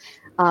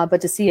 but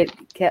to see it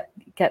kept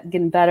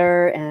getting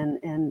better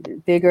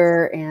and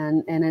bigger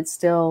and it's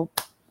still,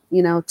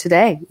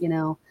 today,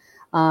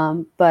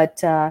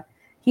 but,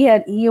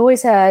 he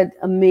always had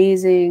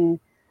amazing,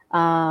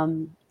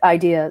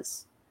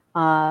 ideas.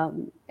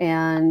 And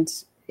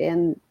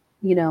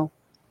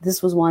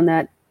this was one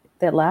that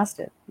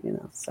lasted,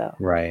 so.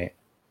 Right.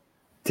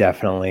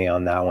 Definitely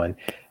on that one.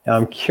 Now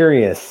I'm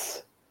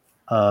curious,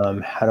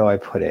 how do I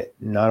put it?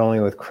 Not only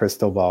with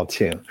Crystal Ball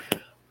too,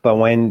 but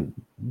when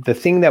the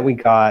thing that we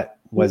got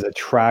was a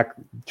track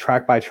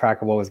by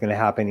track of what was going to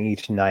happen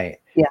each night.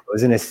 Yeah. It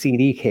was in a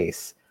CD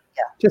case.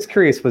 Yeah. Just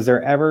curious, was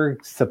there ever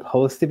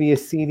supposed to be a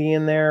CD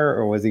in there,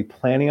 or was he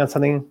planning on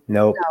something?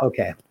 Nope. No.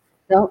 Okay.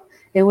 No,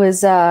 it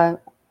was, I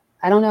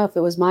don't know if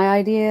it was my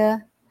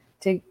idea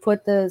to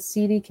put the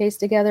CD case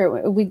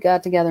together. We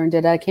got together and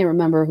did it. I can't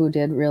remember who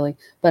did really,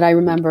 but I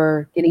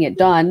remember getting it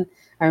done.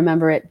 I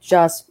remember it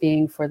just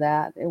being for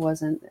that. It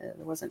wasn't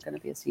going to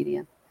be a CD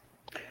in.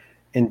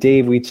 And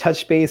Dave, we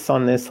touched base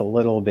on this a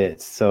little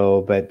bit.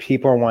 But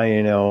people are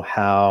wanting to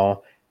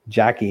know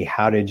Jacqui,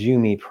 how did you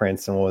meet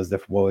Prince, and what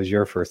was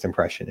your first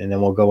impression? And then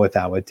we'll go with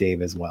that with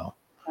Dave as well.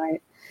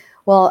 Right.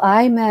 Well,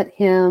 I met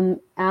him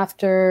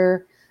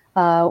after,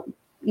 I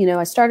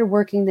started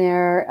working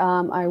there.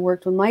 I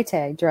worked with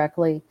Maite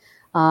directly,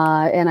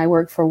 and I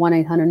worked for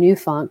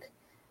 1-800-NEW-FUNK.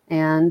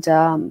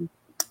 And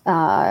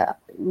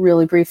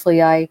really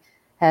briefly, I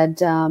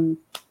had.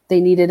 They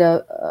needed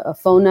a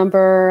phone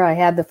number. I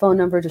had the phone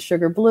number to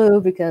Sugar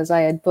Blue because I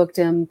had booked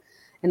him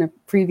in a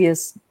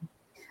previous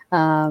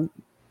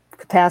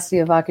capacity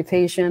of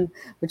occupation,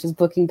 which is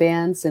booking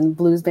bands and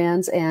blues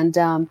bands. And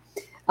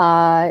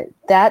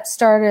that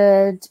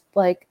started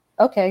like,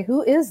 okay,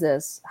 who is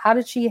this? How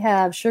did she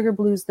have Sugar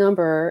Blue's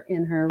number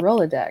in her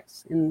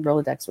Rolodex? And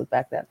Rolodex was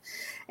back then.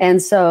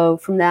 And so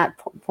from that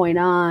point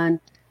on,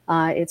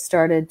 it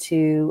started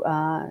to,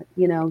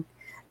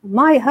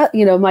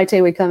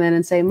 Maite would come in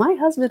and say, my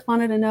husband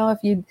wanted to know if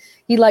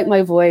he liked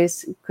my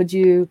voice. Could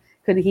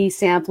he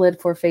sample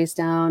it for Face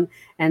Down?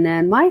 And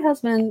then my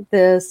husband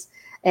this,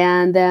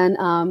 and then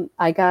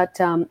I got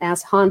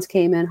asked. Hans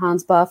came in.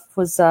 Hans Buff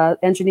was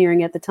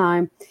engineering at the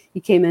time. He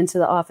came into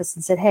the office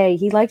and said, hey,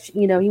 he wants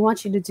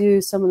you to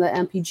do some of the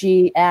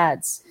MPG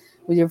ads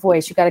with your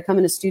voice. You got to come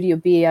into Studio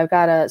B. I've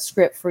got a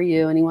script for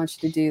you, and he wants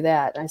you to do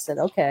that. And I said,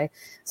 okay.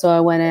 So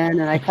I went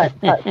in and I cut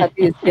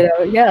these,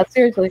 yeah,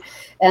 seriously.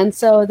 And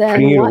so then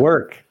putting you to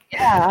work.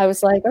 Yeah, I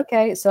was like,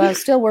 okay. So I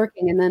was still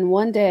working, and then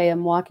one day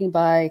I'm walking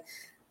by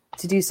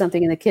to do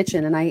something in the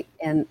kitchen, and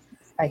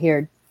I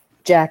hear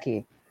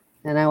Jacqui,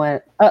 and I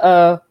went,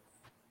 uh-oh,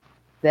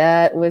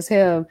 that was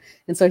him.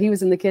 And so he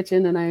was in the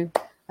kitchen, and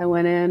I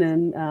went in,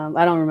 and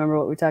I don't remember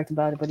what we talked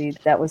about, but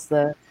that was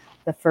the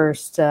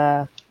first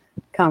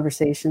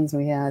conversations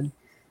we had,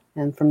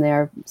 and from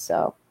there,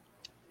 so.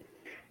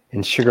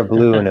 And Sugar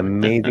Blue, an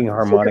amazing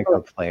harmonica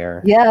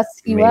player. Yes,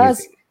 he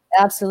was.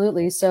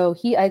 Absolutely. So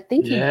I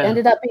think he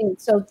ended up being,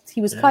 so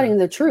he was cutting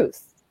the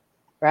truth,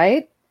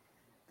 right?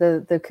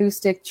 The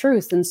acoustic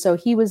truth. And so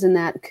he was in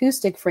that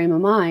acoustic frame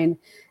of mind,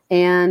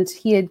 and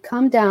he had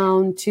come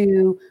down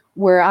to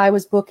where I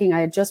was booking. I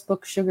had just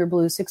booked Sugar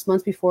Blue 6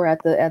 months before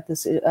at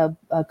this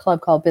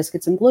club called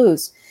Biscuits and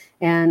Blues.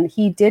 And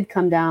he did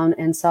come down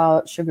and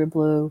saw Sugar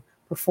Blue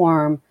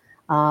perform,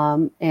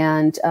 and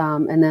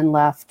then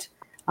left.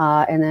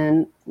 And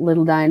then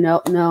little did I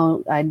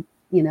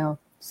know,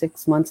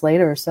 6 months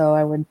later or so,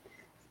 I would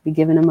be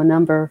giving him a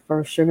number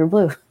for Sugar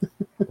Blue.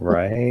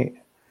 Right.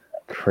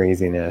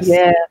 Craziness.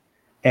 Yeah.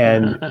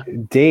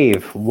 And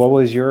Dave, what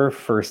was your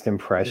first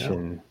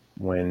impression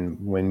when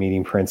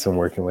meeting Prince and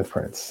working with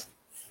Prince?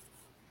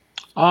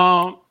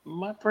 My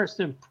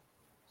first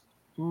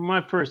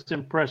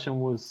impression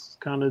was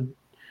kind of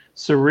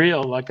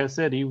surreal. Like I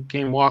said, he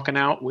came walking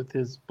out with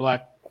his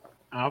black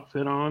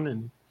outfit on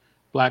and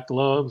black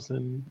gloves,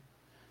 and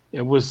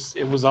it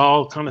was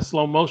all kind of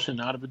slow motion,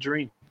 out of a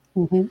dream.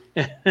 Mm-hmm.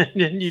 And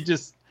then you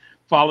just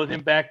followed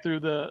him back through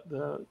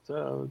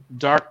the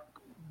dark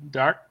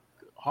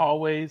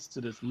hallways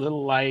to this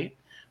little light,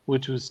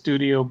 which was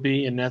Studio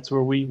B, and that's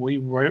where we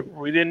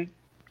didn't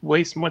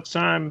waste much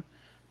time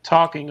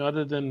talking,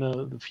 other than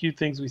the few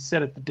things we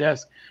said at the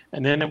desk,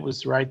 and then it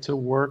was right to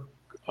work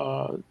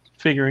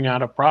figuring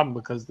out a problem,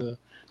 because the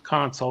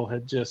console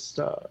had just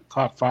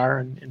caught fire,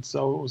 and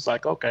so it was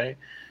like, okay,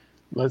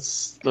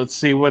 let's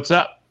see what's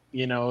up.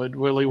 It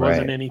really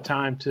wasn't any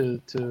time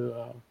to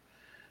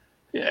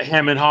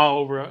Hammond Hall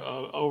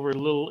over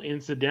little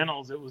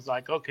incidentals. It was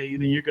like, okay,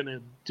 either you're going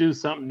to do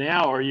something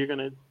now or you're going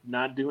to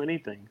not do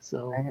anything.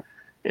 So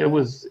it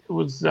was it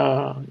was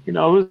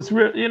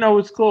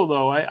cool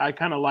though. I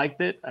kind of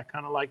liked it. I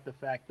kind of liked the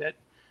fact that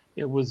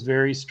it was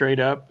very straight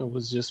up. It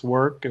was just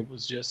work. It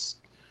was just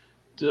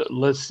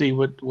let's see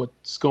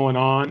what's going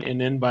on.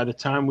 And then by the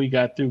time we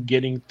got through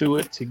getting through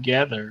it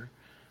together,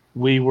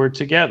 we were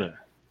together,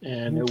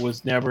 and it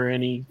was never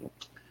any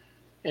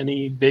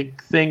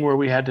big thing where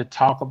we had to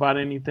talk about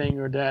anything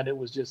or that. It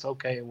was just,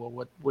 okay, well,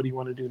 what do you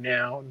want to do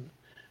now? And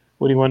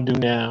what do you want to do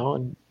now?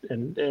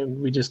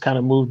 And we just kind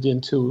of moved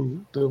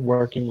into the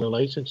working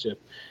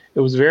relationship. It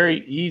was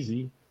very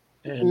easy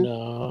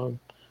and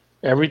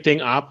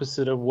everything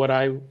opposite of what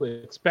I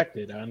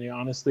expected. I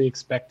honestly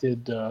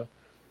expected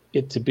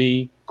it to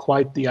be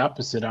quite the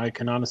opposite. I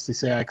can honestly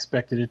say I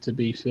expected it to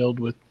be filled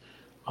with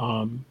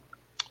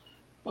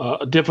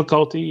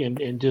difficulty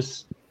and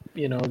just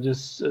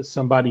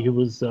somebody who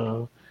was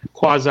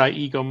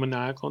quasi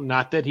egomaniacal.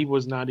 Not that he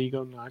was not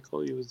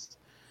egomaniacal.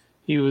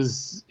 He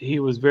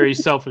was very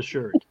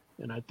self-assured,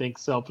 and I think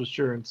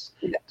self-assurance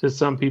to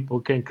some people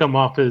can come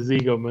off as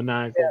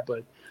egomaniacal,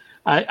 but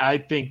I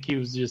think he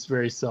was just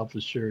very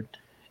self-assured,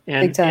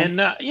 and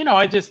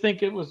I just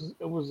think it was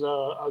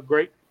a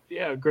great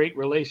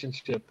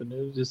relationship, and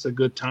it was just a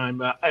good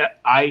time.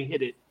 I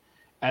hit it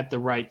at the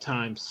right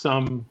time,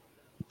 some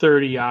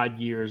 30 odd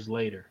years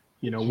later.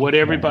 What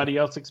everybody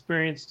else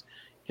experienced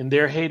in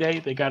their heyday,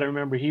 they got to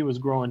remember he was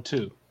growing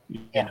too.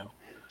 You know,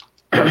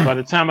 but by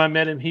the time I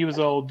met him, he was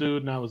an old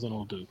dude and I was an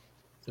old dude.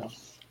 So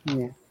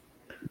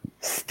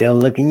still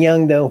looking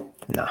young though.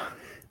 No.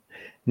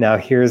 Now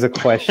here's a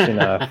question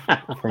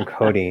from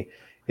Cody.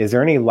 Is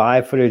there any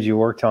live footage you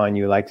worked on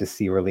you'd like to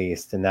see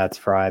released? And that's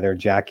for either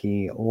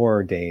Jacqui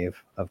or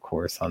Dave, of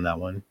course, on that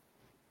one.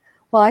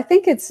 Well, I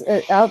think it's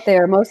out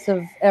there. Most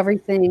of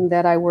everything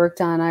that I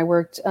worked on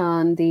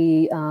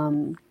the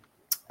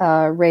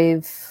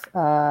Rave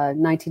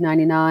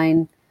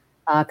 1999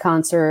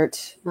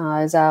 concert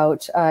is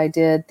out. I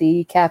did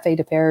the Café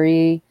de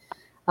Paris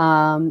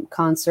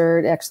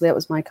concert. Actually, that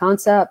was my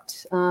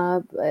concept.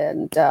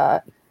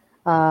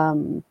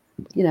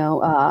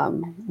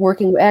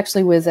 Working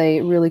actually with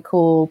a really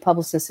cool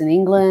publicist in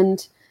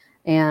England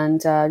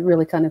and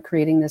really kind of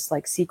creating this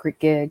like secret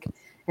gig.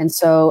 And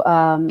so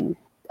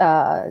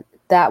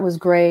that was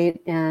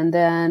great. And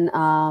then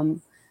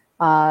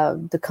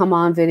the Come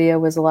On video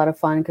was a lot of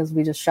fun because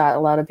we just shot a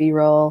lot of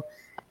B-roll,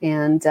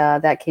 and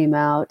that came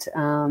out.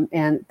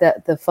 And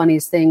the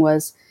funniest thing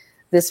was,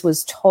 this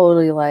was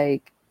totally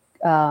like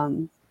I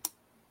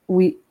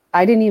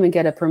didn't even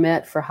get a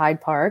permit for Hyde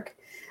Park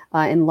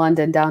in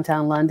London,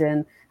 downtown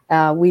London.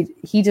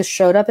 He just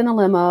showed up in a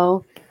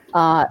limo.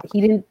 He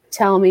didn't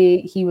tell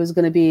me he was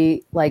going to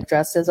be like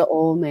dressed as an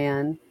old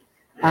man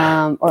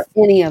or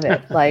any of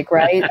it. Like,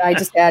 right? I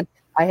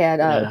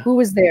had who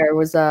was there? It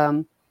was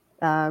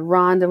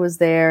Rhonda was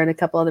there and a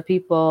couple other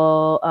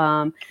people.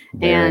 Not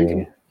at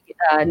the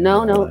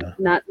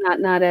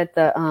at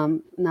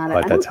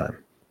that time.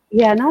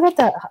 Yeah, not at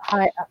the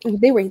high.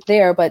 They were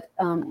there, but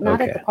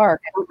not at the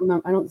park. I don't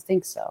remember. I don't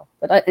think so.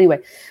 But anyway,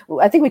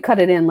 I think we cut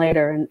it in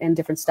later and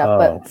different stuff.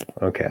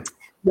 But okay.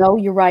 No,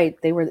 you're right.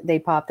 They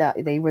popped out.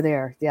 They were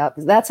there. Yeah,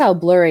 that's how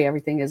blurry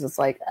everything is. It's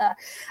like,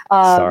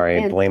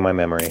 sorry, blame my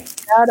memory.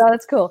 No,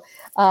 that's cool.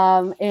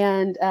 So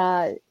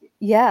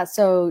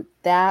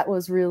that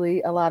was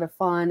really a lot of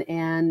fun,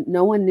 and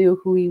no one knew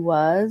who he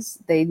was.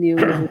 They knew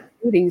he was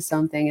shooting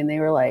something, and they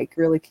were like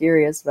really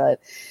curious.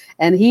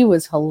 And he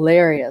was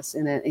hilarious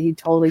in it. He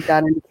totally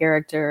got into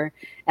character.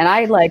 And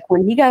I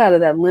when he got out of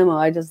that limo,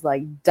 I just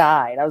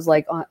died. I was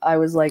like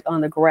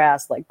on the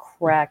grass, like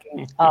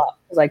cracking up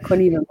because I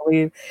couldn't even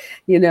believe,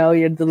 he had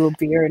the little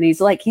beer, and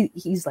he's like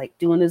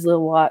doing his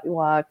little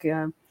walk.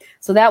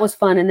 So that was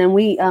fun. And then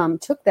we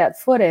took that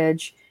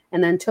footage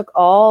and then took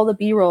all the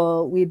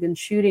B-roll we'd been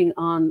shooting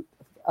on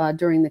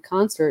during the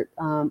concert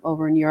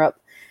over in Europe,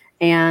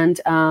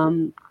 and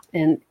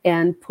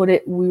put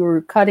it. We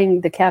were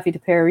cutting the Café de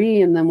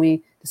Paris, and then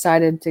we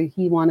decided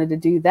he wanted to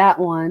do that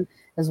one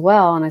as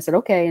well. And I said,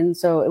 okay. And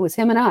so it was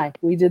him and I.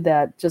 We did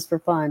that just for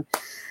fun.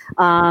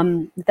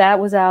 That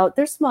was out.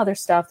 There's some other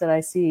stuff that I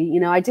see.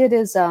 I did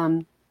his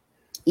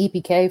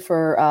EPK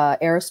for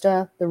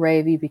Arista, the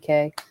Rave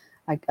EPK.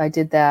 I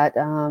did that.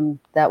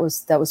 That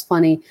was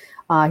funny.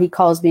 He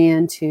calls me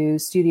into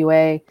Studio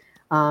A.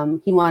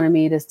 He wanted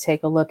me to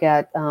take a look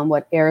at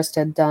what Arista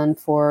had done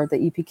for the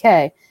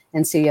EPK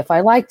and see if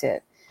I liked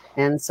it.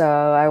 And so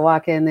I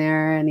walk in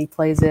there and he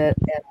plays it,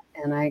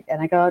 and I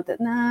go,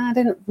 nah, I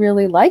didn't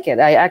really like it.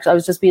 I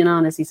was just being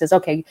honest. He says,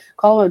 okay,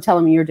 call him and tell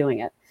him you're doing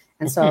it.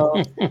 And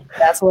so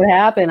that's what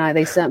happened.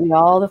 They sent me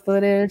all the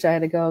footage. I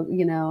had to go,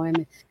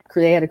 and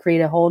they had to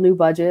create a whole new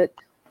budget,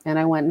 and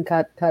I went and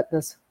cut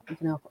this,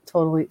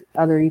 totally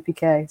other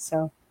EPK.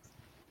 So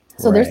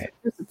right.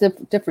 There's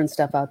different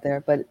stuff out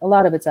there, but a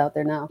lot of it's out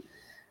there now.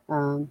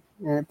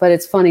 But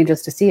it's funny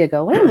just to see it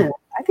go, wait a minute,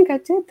 I think I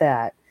did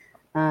that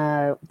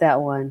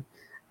one.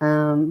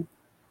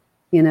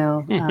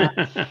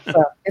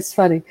 So it's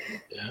funny.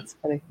 Yeah. It's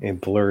funny. It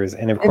blurs.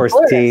 And of course,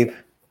 Dave.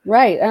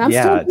 Right. And I'm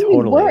still doing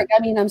totally. work.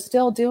 I mean, I'm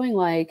still doing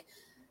like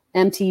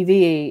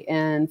MTV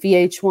and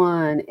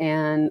VH1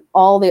 and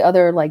all the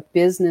other like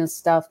business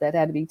stuff that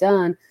had to be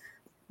done.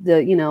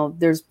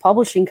 There's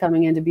publishing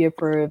coming in to be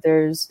approved.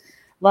 There's,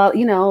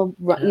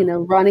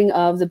 running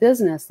of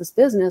this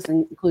business,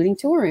 including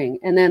touring.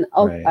 And then,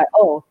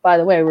 by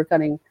the way, we're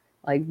cutting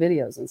like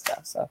videos and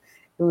stuff. So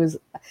it was,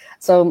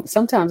 so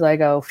sometimes I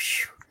go,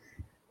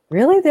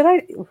 really?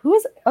 Who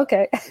is it?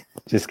 Okay.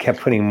 Just kept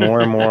putting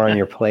more and more on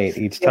your plate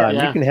each time.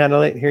 You can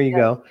handle it. Here you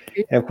go.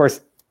 And of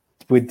course,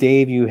 with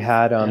Dave, you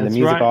had the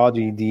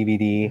musicology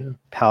DVD,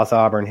 Palace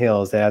Auburn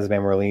Hills, that has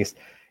been released.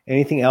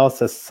 Anything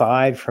else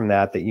aside from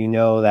that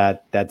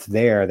that's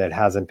there that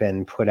hasn't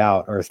been put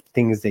out, or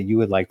things that you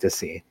would like to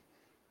see?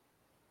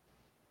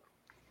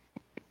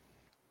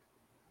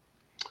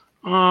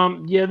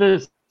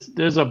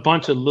 There's a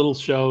bunch of little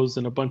shows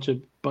and a bunch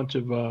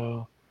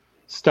of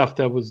stuff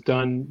that was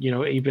done,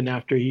 even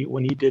after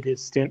when he did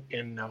his stint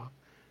in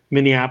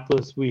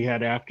Minneapolis. We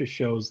had after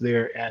shows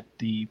there at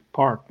the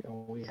park,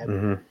 and we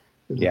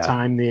had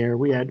time there.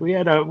 We had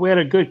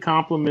a good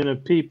complement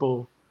of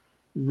people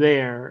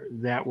there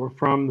that were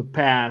from the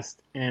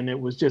past, and it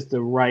was just the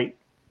right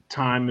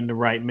time and the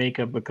right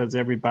makeup, because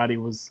everybody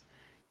was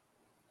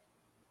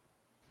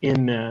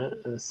in a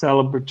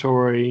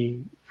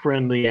celebratory,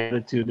 friendly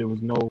attitude. There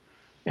was no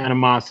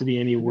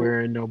animosity anywhere,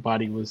 and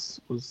nobody was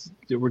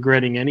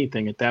regretting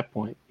anything at that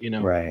point,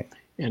 Right.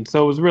 And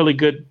so it was really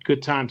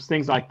good times.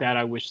 Things like that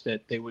I wish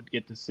that they would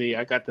get to see.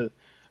 I got to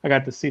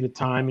see the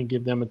time and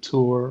give them a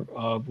tour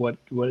of what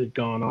had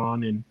gone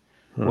on and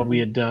what we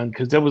had done,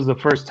 because that was the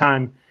first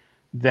time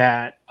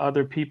that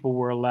other people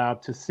were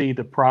allowed to see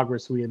the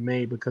progress we had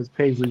made, because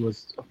Paisley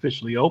was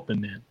officially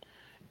open then.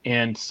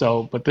 And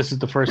so, but this is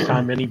the first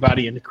time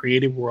anybody in the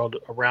creative world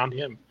around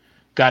him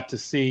got to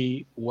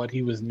see what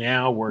he was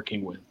now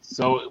working with.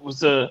 So it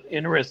was an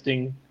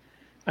interesting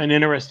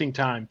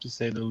time, to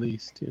say the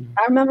least.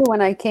 I remember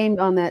when I came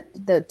on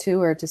the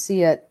tour to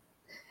see it,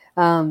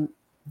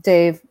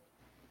 Dave,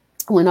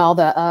 when all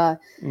the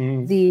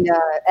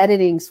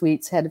editing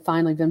suites had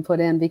finally been put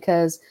in,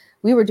 because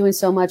we were doing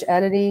so much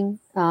editing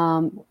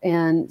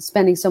and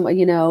spending so much.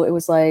 It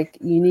was like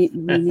you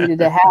needed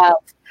to have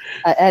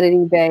an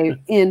editing bay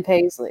in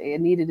Paisley. It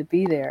needed to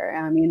be there.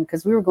 I mean,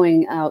 because we were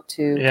going out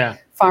to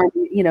farm,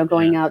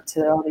 out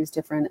to all these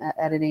different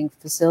editing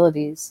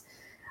facilities,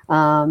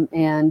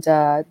 and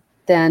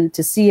then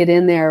to see it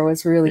in there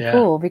was really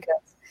cool,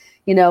 because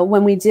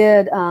when we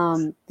did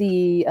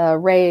the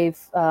rave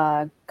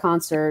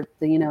concert,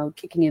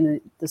 kicking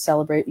in the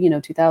Celebrate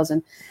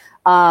 2000,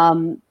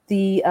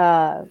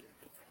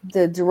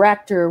 the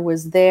director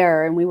was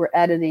there, and we were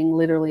editing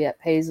literally at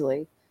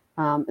Paisley,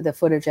 the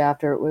footage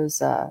after it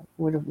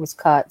was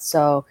cut.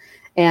 So,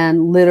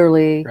 and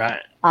literally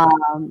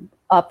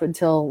up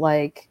until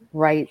like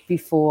right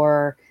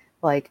before,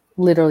 like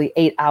literally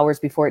 8 hours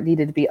before it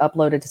needed to be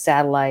uploaded to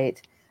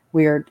satellite,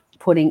 we were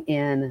putting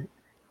in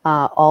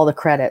all the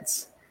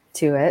credits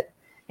to it.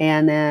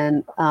 And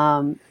then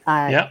and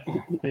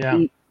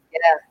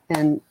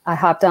I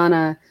hopped on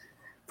a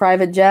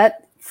private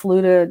jet,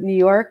 flew to New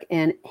York,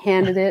 and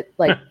handed it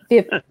like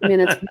 50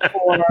 minutes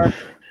before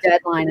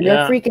deadline. And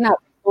they're freaking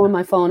out, blowing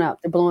my phone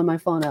up. They're blowing my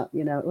phone up.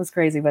 It was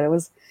crazy, but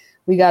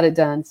we got it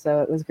done.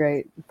 So it was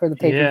great for the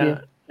pay-per-view.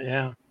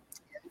 Yeah.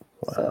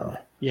 Wow. So,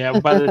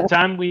 by the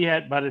time we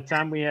had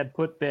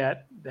put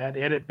that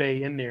edit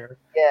bay in there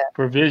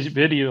for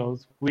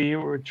videos, we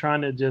were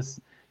trying to just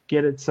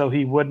get it so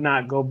he would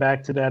not go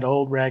back to that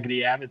old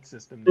Raggedy Avid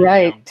system.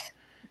 Right.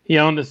 He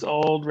owned this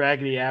old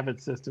Raggedy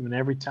Avid system, and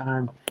every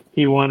time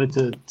he wanted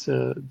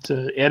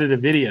to edit a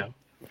video,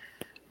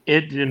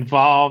 it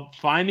involved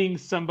finding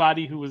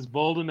somebody who was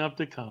bold enough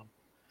to come.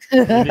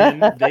 And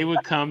then they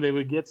would come, they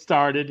would get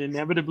started.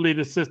 Inevitably,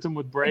 the system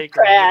would break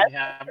or wouldn't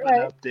have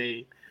an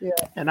update. Yeah.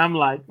 And I'm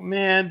like,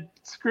 man,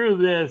 screw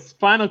this.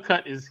 Final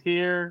Cut is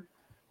here.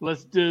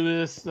 Let's do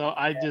this. So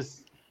I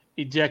just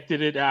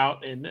ejected it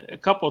out. And a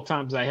couple of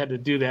times I had to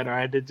do that, or I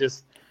had to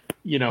just,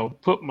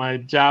 put my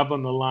job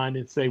on the line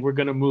and say, we're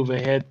going to move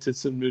ahead to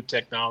some new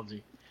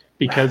technology,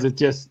 because it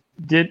just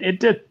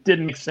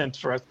didn't make sense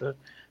for us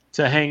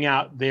to hang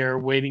out there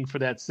waiting for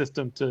that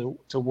system to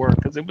work,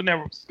 because it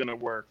never was going to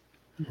work.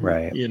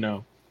 Right.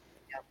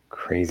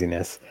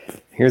 Craziness.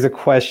 Here's a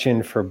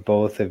question for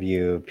both of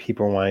you.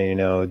 People wanting to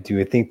know, do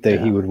you think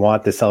that he would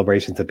want the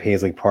celebrations of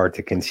Paisley Park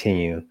to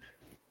continue?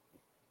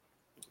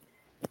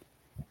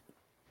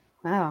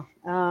 Wow.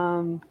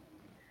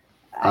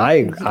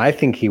 I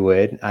think he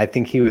would. I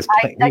think he was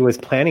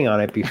planning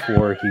on it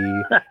before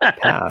he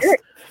passed.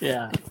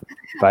 Yeah.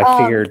 But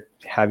I figured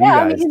have you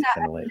guys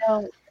handle it.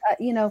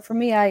 For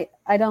me, I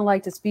don't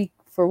like to speak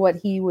for what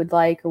he would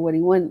like or what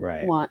he wouldn't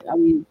want. I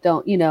mean,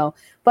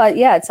 but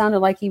it sounded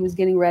like he was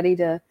getting ready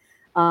to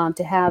have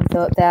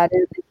that,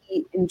 and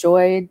he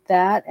enjoyed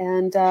that.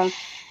 And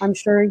I'm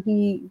sure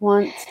he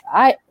would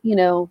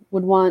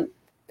want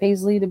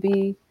Paisley to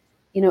be,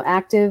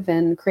 active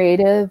and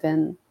creative,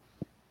 and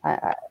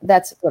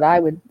that's what I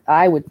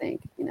would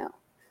think,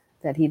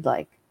 that he'd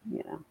like,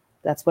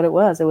 that's what it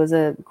was. It was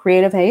a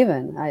creative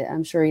haven.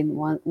 I'm sure he'd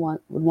would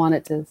want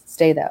it to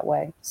stay that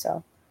way.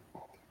 So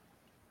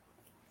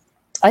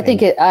I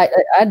think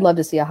I'd love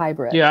to see a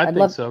hybrid. Yeah, I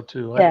think so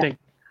too. Yeah, I think,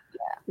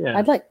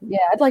 yeah.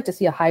 I'd like to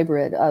see a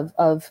hybrid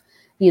of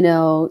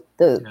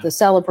the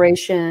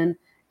celebration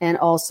and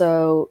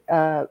also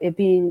it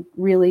being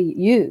really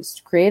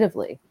used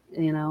creatively,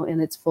 in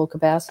its full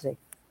capacity.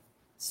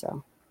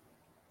 So,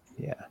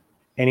 yeah.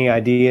 Any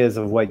ideas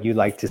of what you'd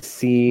like to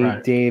see,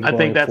 Dave,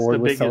 going forward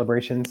with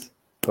celebrations?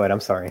 Go ahead. I'm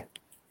sorry.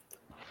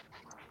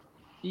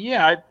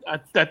 Yeah,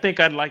 I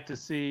think I'd like to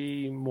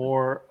see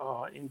more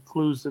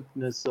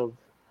inclusiveness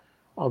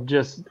of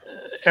just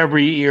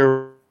every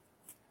era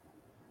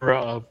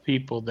of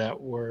people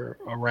that were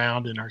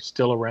around and are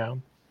still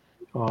around.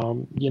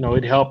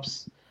 It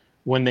helps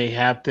when they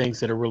have things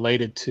that are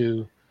related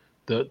to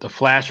the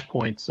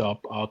flashpoints,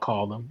 I'll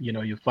call them,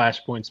 your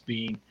flashpoints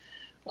being,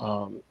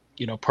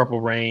 Purple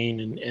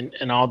Rain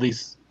and all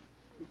these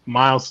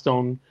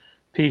milestone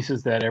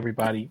pieces that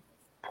everybody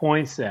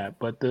points at.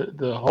 But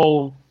the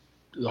whole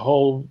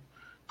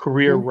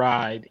career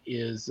ride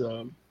is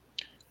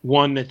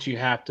one that you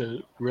have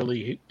to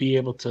really be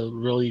able to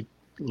really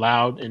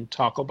loud and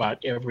talk about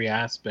every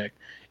aspect.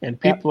 And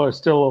people are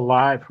still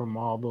alive from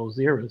all those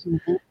eras.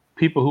 Mm-hmm.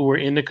 People who were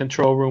in the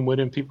control room with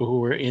him, people who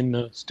were in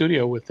the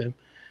studio with him.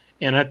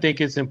 And I think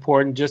it's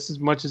important just as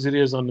much as it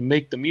is on the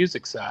make the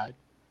music side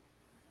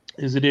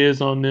as it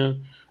is on the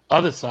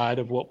other side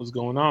of what was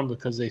going on,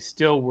 because they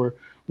still were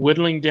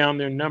whittling down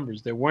their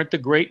numbers. There weren't the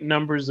great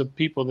numbers of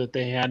people that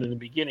they had in the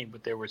beginning,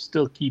 but there were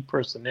still key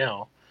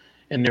personnel,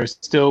 and they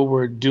still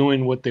were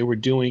doing what they were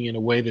doing in a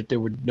way that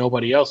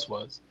nobody else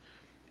was.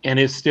 And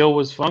it still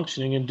was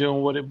functioning and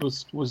doing what it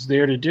was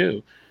there to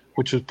do,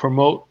 which was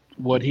promote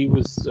what he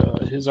was,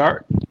 his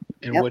art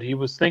and what he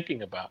was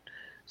thinking about.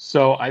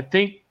 So I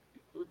think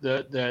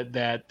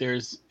that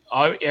there's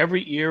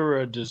every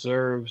era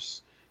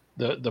deserves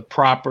the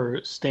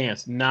proper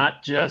stance,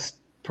 not just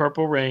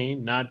Purple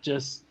Rain, not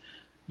just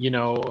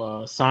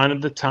Sign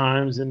of the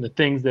Times and the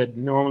things that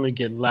normally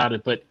get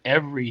lauded, but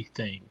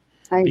everything.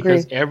 I agree.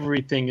 Because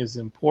everything is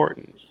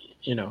important.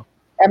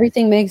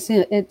 Everything makes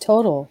it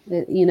total.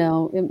 It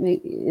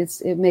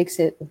makes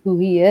it who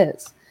he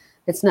is.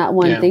 It's not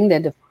one thing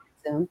that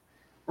defines him,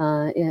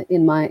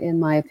 in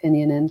my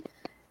opinion. And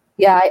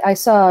I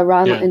saw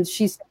Ronald, and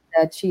she said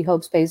that she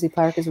hopes Paisley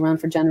Park is around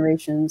for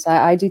generations.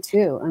 I do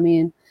too. I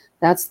mean,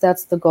 that's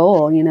the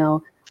goal.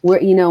 And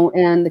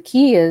the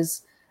key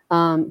is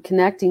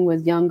connecting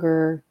with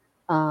younger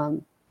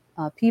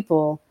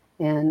people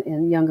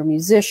and younger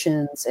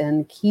musicians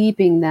and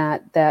keeping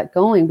that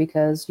going,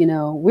 because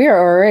we're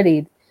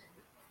already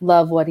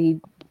love what he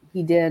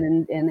did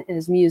and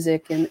his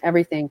music and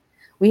everything.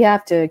 We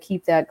have to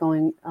keep that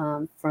going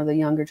for the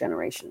younger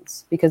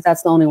generations, because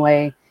that's the only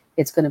way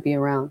it's going to be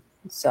around.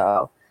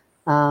 So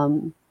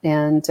I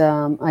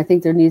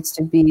think there needs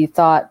to be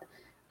thought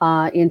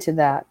into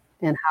that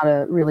and how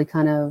to really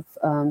kind of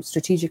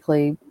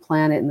strategically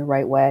plan it in the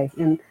right way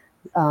and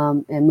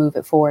move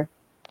it forward.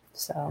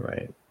 So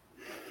right.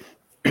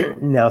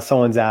 Now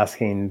someone's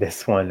asking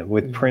this one,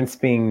 with Prince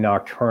being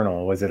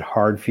nocturnal, was it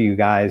hard for you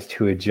guys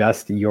to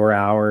adjust your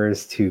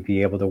hours to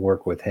be able to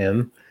work with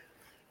him?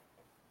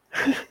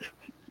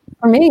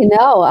 For me,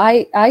 no.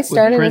 I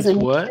started Prince, as a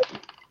what?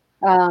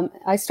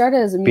 I started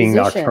as a musician. Being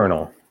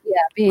nocturnal.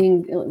 Yeah,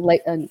 being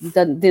late,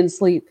 didn't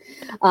sleep.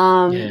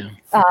 For me,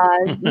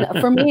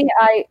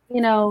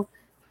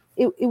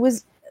 it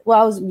was,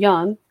 I was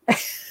young.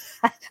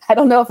 I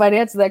don't know if I'd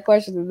answer that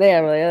question today.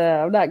 I'm like,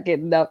 I'm not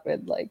getting up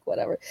and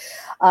whatever.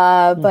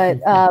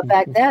 But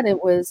back then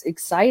it was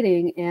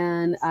exciting,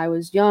 and I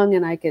was young,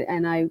 and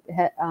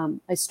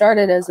I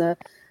started as a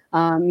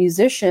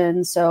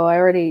musician, so I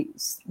already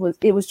was.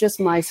 It was just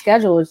my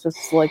schedule was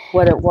just like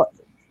what it was.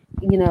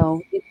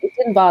 It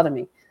didn't bother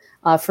me.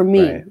 For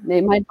me, right.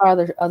 It might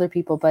bother other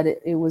people, but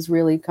it was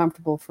really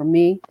comfortable for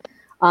me.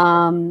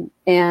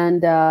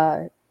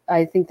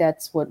 I think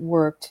that's what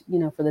worked,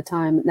 for the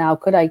time. Now,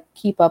 could I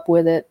keep up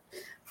with it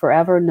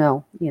forever?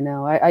 No,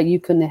 you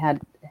couldn't have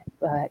had,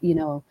 a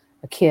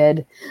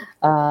kid,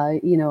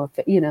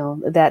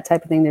 that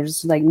type of thing.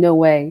 There's no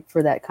way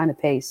for that kind of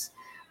pace,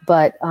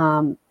 but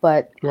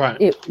right.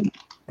 It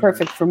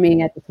perfect for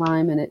me at the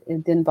time, and it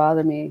didn't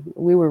bother me.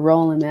 We were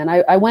rolling, man.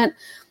 I went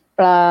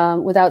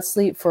without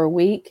sleep for a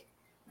week.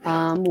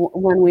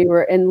 When we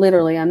were, and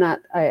literally,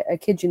 I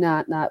kid you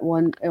not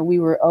one, we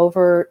were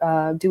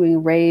over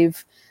doing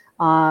rave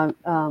with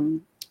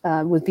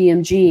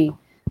BMG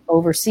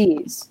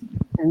overseas.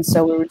 And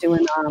so we were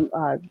doing,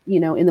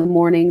 in the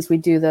mornings we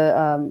do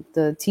the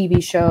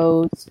TV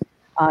shows.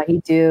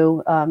 He'd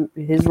do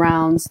his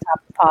rounds,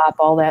 top to pop,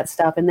 all that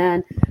stuff. And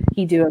then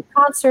he'd do a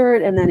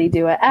concert, and then he'd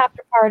do an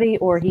after party,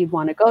 or he'd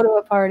want to go to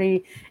a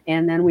party.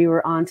 And then we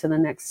were on to the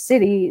next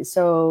city.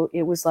 So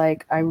it was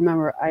like, I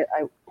remember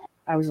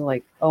I was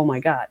like, oh my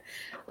God,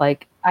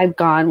 I've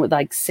gone with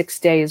 6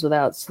 days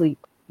without sleep,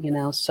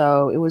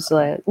 So it was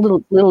a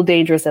little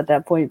dangerous at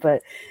that point,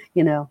 but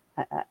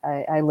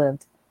I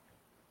lived.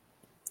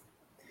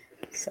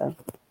 So.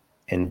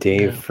 And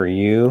Dave, for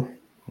you,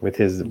 with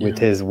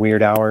his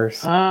weird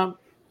hours.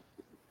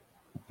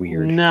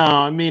 Weird. No,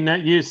 I mean,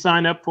 you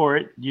sign up for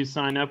it.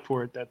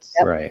 That's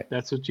right.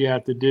 That's what you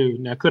have to do.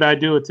 Now, could I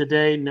do it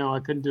today? No,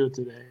 I couldn't do it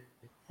today.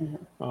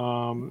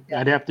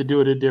 I'd have to do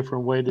it a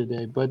different way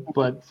today.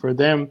 But for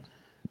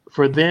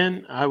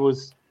then, I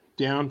was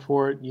down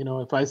for it.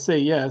 If I say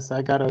yes,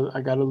 I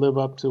gotta live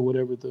up to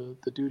whatever the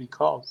duty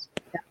calls.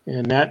 Yeah.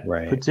 And that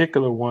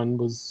particular one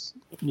was,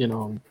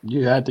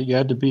 you had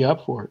to be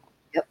up for it.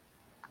 Yep.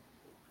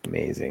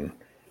 Amazing.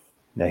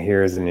 Now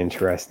here's an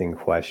interesting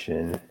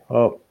question.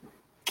 Oh,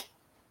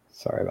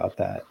 sorry about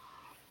that.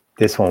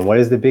 This one, what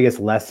is the biggest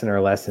lesson or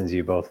lessons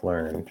you both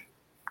learned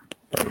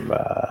from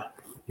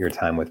your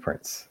time with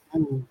Prince?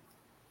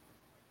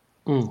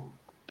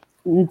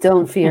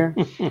 Don't fear.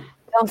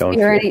 Don't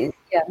fear any.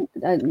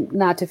 Yeah,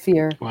 not to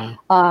fear. Wow.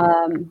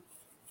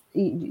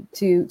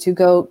 To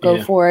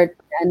go for it,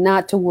 and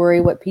not to worry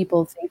what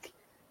people think.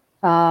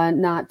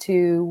 Not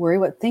to worry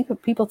what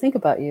people think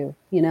about you.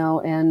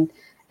 And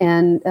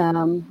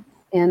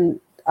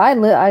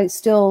I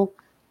still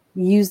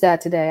use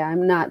that today.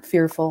 I'm not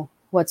fearful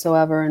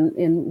whatsoever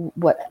in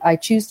what I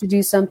choose to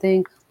do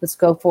something. Let's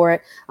go for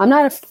it. I'm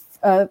not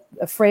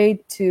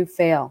afraid to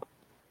fail.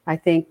 I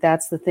think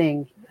that's the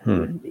thing.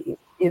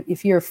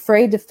 If you're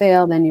afraid to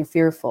fail, then you're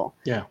fearful.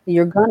 Yeah,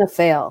 you're gonna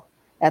fail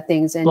at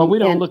things. And we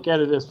don't look at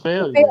it as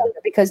failure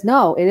because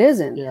no, it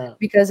isn't. Yeah.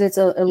 Because it's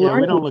a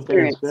learning we don't look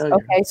experience. At it as failure.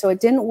 Okay, so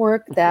it didn't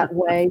work that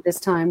way this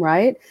time,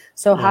 right?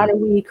 So how do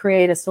we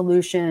create a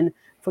solution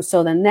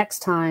so the next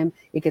time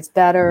it gets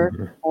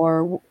better,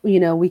 or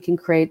we can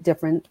create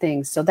different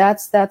things. So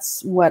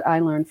that's what I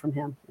learned from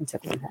him and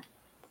took from him.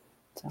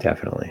 So.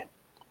 Definitely.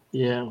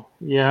 Yeah.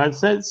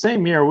 It's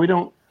same here. We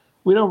don't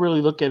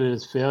really look at it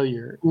as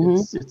failure.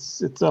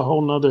 It's a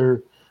whole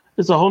nother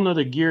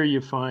gear you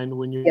find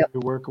when you're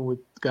working with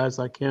guys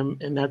like him,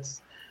 and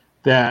that's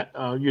that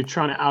you're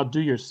trying to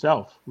outdo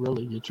yourself.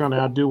 Really, you're trying to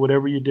outdo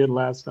whatever you did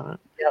last time.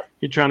 Yep.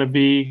 You're trying to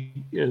be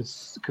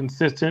as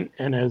consistent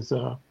and as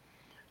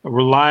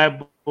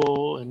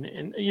reliable,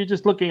 and you're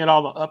just looking at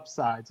all the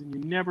upsides, and you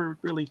never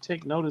really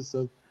take notice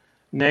of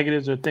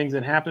negatives or things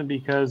that happen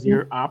because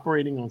you're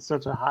operating on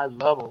such a high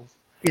level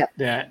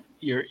that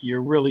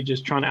you're really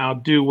just trying to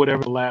outdo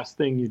whatever the last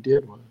thing you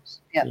did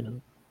was.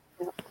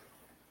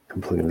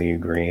 Completely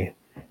agree.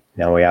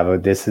 Now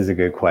this is a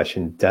good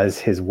question. Does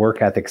his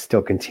work ethic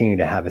still continue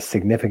to have a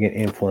significant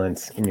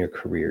influence in your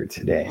career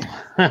today?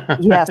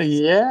 Yes.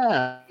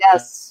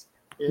 Yes.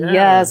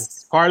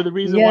 Yes. Part of the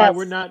reason why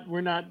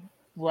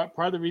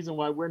part of the reason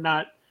why we're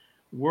not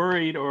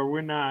worried, or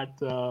we're not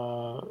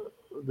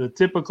the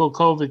typical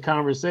COVID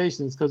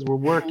conversations, because we're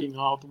working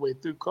all the way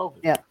through COVID.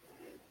 Yeah.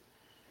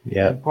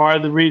 And part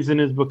of the reason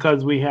is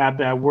because we have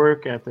that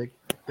work ethic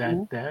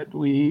that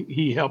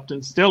he helped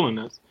instill in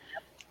us,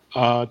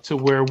 to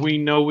where we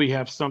know we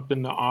have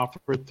something to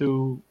offer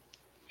through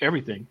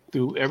everything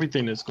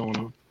that's going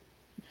on.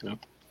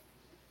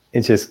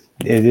 It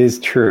is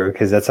true,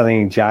 because that's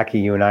something,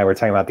 Jacqui, you and I were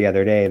talking about the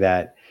other day,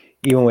 that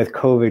even with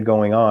COVID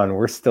going on,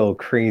 we're still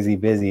crazy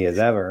busy as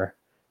ever.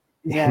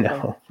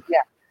 Exactly.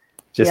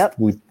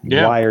 We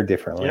wire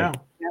differently.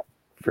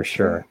 For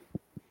sure.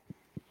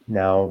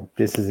 Now,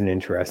 this is an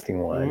interesting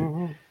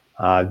one.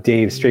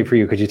 Dave, straight for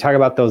you. Could you talk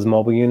about those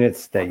mobile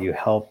units that you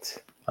helped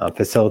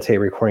facilitate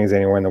recordings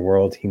anywhere in the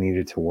world he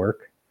needed to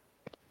work?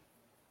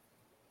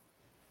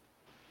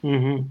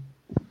 Well,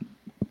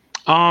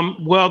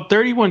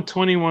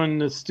 3121,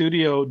 the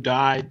studio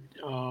died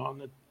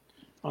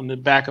on the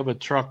back of a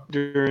truck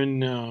during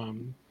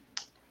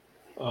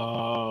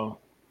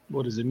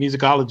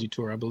musicology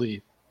tour, I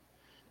believe.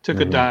 Took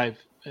a dive,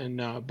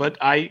 and but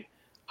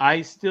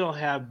I still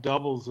have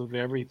doubles of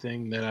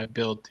everything that I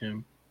built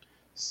him.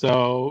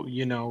 So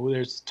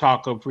there's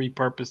talk of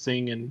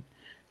repurposing,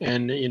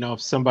 and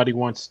if somebody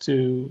wants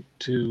to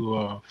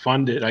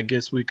fund it, I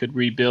guess we could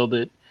rebuild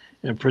it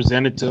and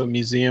present it to a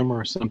museum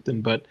or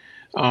something. But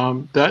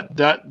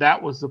that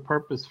was the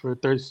purpose for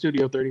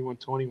Studio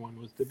 3121,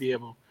 was to be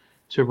able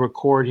to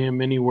record him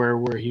anywhere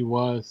where he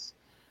was,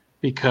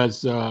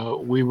 because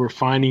we were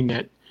finding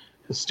that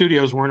the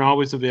studios weren't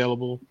always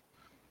available,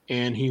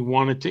 and he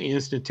wanted to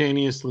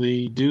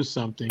instantaneously do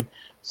something.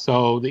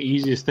 So the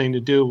easiest thing to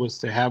do was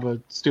to have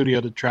a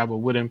studio to travel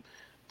with him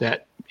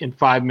that in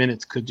 5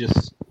 minutes could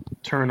just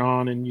turn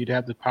on, and you'd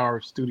have the power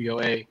of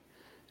Studio A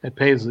at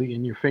Paisley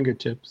in your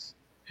fingertips.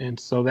 And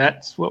so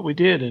that's what we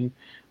did, and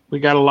we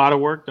got a lot of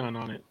work done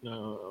on it.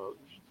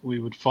 We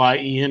would fly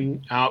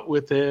Ian out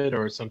with it,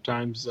 or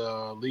sometimes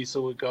Lisa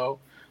would go.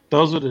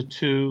 Those are the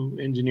two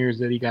engineers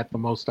that he got the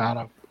most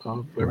out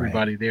of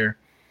everybody there.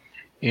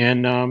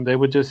 And they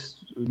would just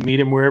meet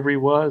him wherever he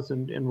was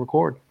and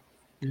record.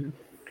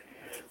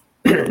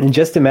 And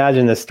just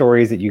imagine the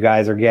stories that you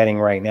guys are getting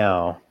right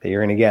now, that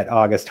you're going to get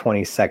August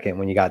 22nd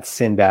when you got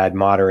Sinbad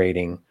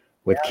moderating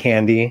with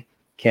Candy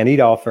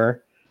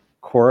Dolfer,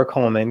 Cora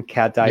Coleman,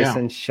 Kat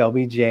Dyson,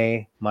 Shelby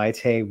J,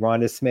 Maite,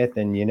 Rhonda Smith,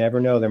 and you never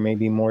know, there may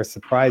be more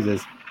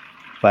surprises.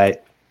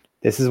 But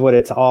this is what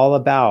it's all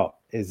about,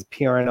 is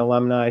PRN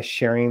alumni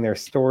sharing their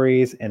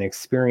stories and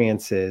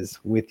experiences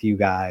with you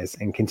guys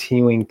and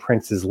continuing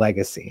Prince's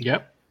legacy.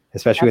 Yep.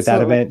 Especially with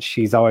that event,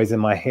 She's Always in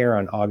My Hair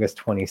on August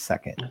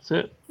 22nd. That's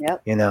it.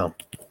 Yep. You know.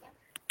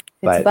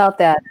 It's about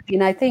that.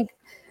 I think,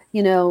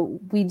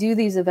 we do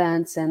these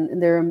events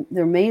and they're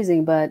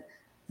amazing, but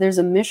there's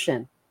a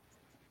mission.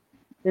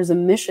 There's a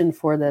mission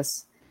for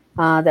this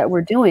that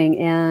we're doing.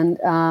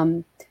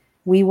 And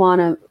we want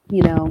to,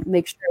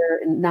 make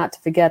sure not to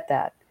forget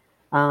that.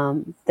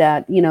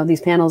 That,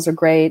 these panels are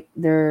great.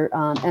 They're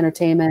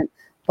entertainment.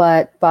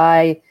 But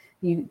by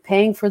you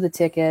paying for the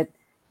ticket,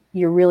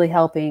 you're really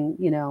helping,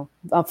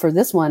 for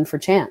this one, for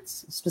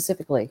Chance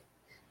specifically.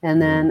 And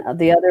then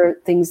the other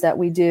things that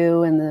we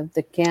do and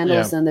the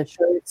candles and the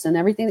shirts and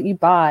everything that you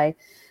buy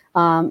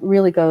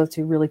really go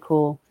to really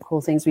cool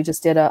things. We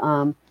just did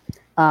a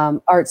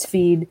arts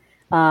feed.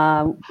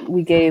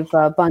 We gave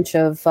a bunch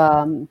of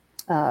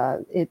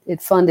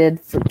it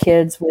funded for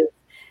kids with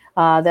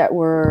that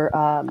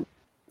were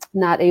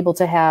not able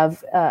to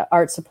have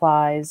art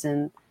supplies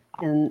and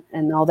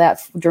all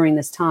that during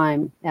this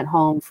time at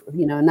home,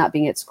 not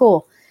being at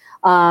school.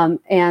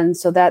 And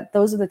so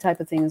those are the type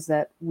of things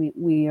that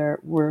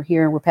we're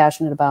here and we're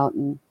passionate about,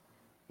 and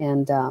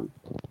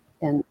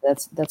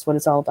that's what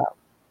it's all about.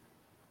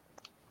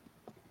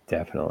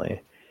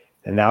 Definitely.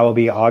 And that will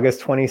be August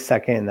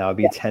 22nd, and that will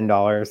be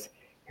 $10.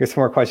 Here's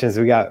some more questions.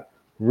 We got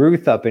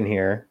Ruth up in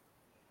here.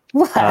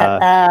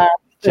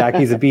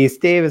 Jacqui's a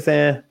beast.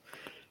 Davison.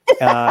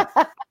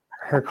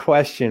 Her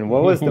question: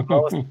 what was the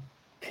most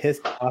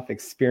pissed off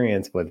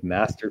experience with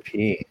Master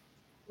P?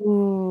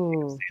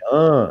 Ooh.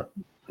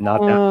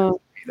 Not that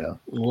though.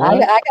 I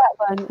got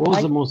one. What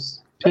was the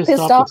most pissed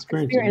off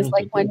experience?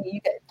 Like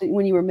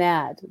when you were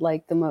mad,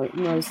 like the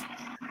most.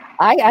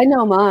 I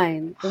know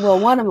mine. Well,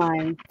 one of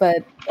mine,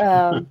 but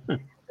I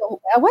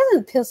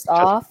wasn't pissed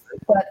off,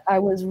 but I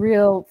was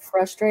real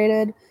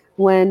frustrated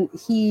when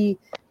he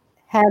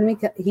had me.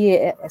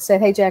 He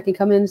said, "Hey, Jacqui,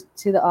 come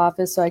into the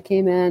office." So I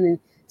came in and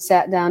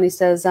sat down. He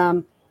says,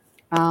 "I'm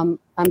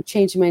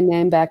changing my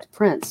name back to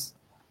Prince."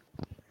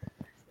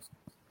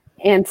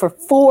 And for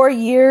 4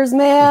 years,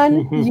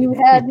 man, you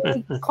had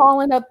me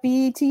calling up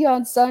BET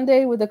on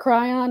Sunday with a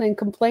crayon and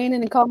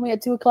complaining and calling me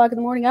at 2:00 in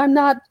the morning. I'm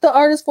not the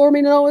artist for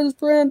me to know it's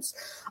Prince.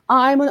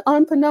 I'm an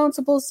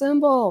unpronounceable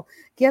symbol.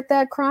 Get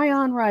that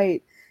crayon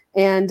right.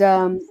 And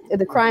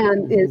the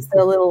crayon is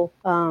the little,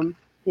 on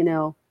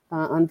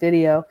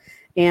video.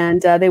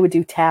 And they would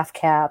do Taft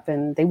Cap,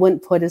 and they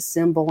wouldn't put his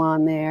symbol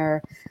on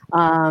there.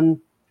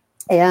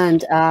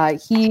 And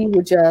he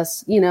would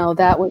just,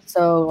 that was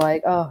so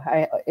like,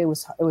 it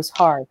was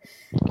hard.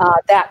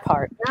 That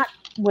part, not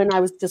when I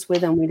was just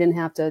with him, we didn't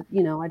have to,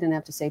 I didn't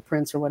have to say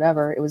Prince or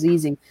whatever. It was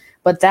easy,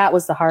 but that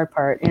was the hard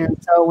part.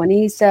 And so when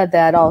he said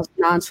that all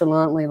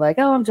nonchalantly, like,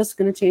 "Oh, I'm just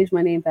going to change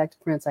my name back to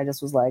Prince," I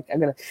just was like, I'm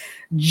going to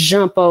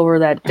jump over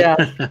that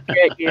desk,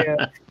 get you,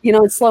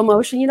 in slow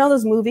motion,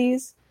 those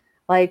movies.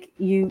 Like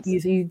you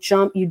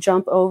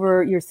jump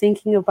over, you're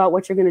thinking about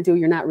what you're going to do.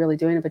 You're not really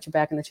doing it, but you're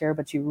back in the chair,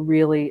 but you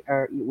really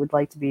you would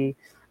like to be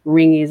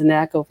wringing his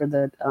neck over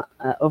the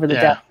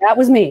desk. That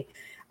was me.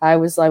 I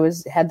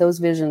had those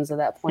visions at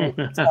that point.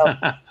 So,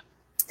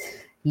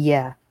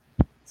 yeah.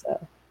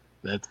 So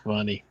that's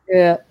funny.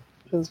 Yeah.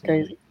 It was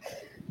crazy.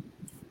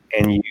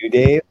 And you,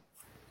 Dave?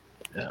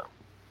 Yeah.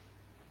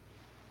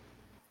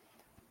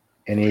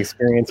 Any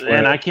experience?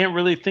 And I can't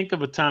really think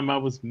of a time I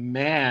was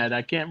mad.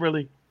 I can't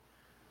really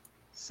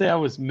say I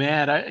was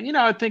mad.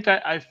 I think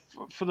I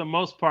for the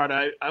most part,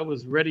 I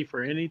was ready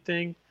for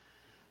anything,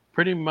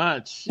 pretty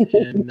much.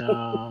 And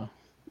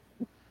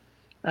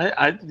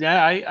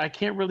I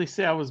can't really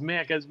say I was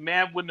mad, because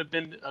mad wouldn't have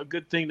been a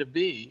good thing to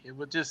be. It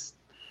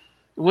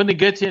wouldn't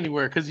get you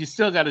anywhere, because you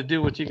still got to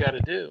do what you got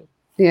to do.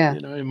 Yeah.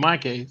 In my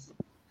case.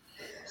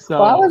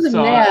 So I wasn't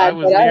mad. I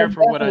was there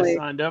for what I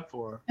signed up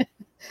for.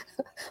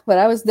 But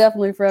I was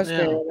definitely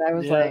frustrated. Yeah, I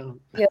was like,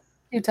 a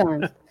few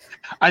times.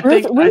 I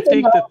think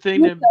the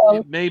thing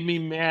that made me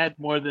mad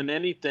more than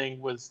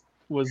anything was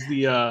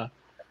the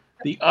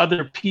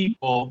other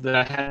people that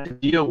I had to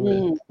deal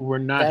with who were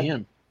not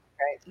him.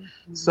 Right.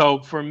 So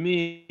for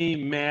me,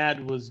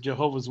 mad was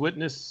Jehovah's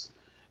Witness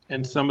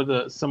and some of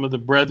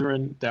the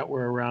brethren that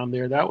were around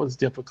there. That was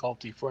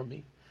difficulty for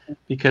me,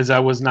 because I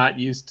was not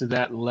used to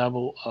that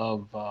level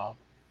of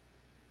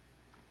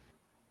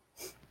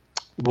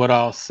what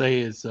I'll say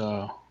is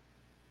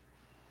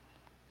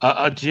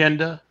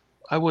agenda.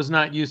 I was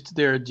not used to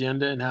their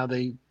agenda and how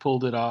they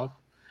pulled it off.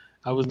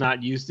 I was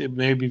not used to it. It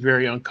made me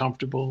very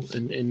uncomfortable,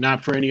 and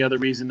not for any other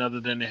reason other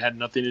than it had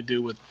nothing to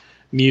do with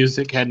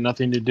music, had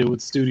nothing to do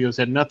with studios,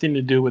 had nothing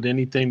to do with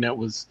anything that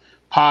was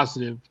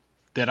positive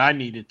that I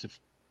needed to,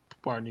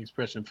 pardon the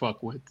expression,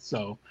 fuck with.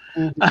 So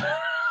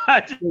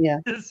that's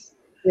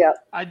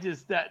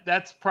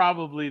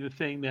probably the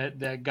thing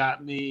that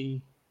got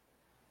me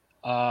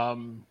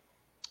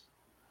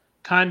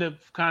kind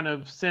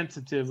of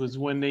sensitive, was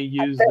when they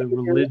used the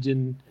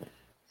religion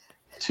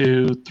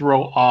to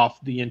throw off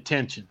the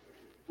intention.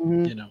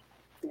 You know,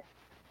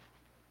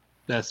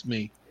 that's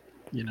me.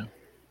 You know.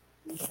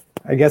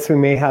 I guess we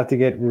may have to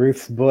get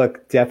Ruth's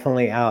book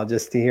definitely out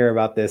just to hear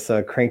about this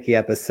cranky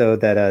episode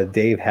that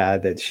Dave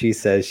had that she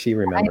says she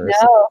remembers.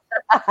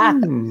 I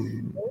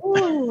know.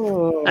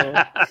 Ooh,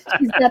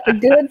 she's got the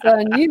goods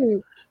on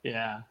you.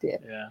 Yeah.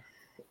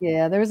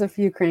 Yeah, there was a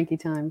few cranky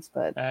times,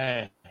 but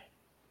hey,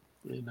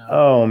 you know.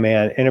 Oh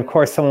man, and of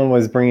course someone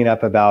was bringing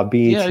up about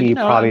BET. Yeah, you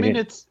know, probably I mean,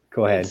 didn't.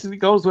 Go ahead. It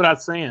goes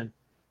without saying.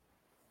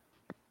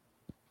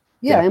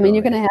 Yeah, Definitely. I mean,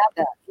 you're going to have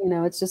that. You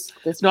know, it's just.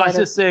 No, I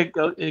just say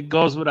it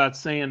goes without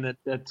saying that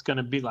that's going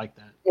to be like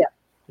that. Yeah,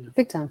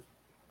 big time.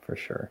 For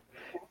sure.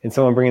 And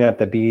someone bringing up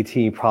the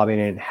BET probably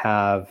didn't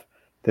have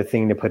the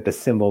thing to put the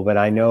symbol, but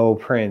I know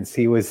Prince,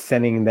 he was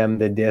sending them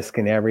the disc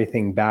and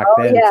everything back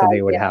then, so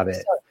they would have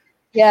it.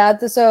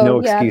 No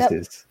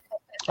excuses.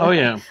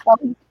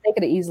 They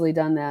could have easily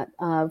done that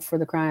for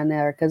the Crying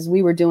There, because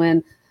we were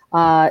doing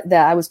that.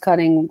 I was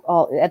cutting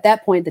all at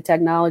that point. The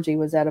technology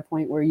was at a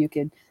point where you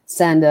could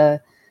send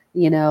a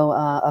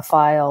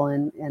file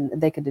and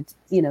they could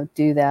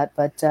do that.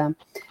 But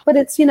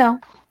it's it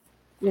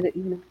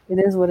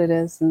is what it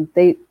is, and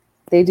they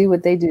do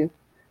what they do.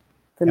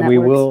 And we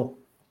will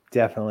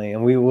definitely,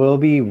 and we will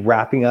be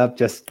wrapping up.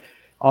 Just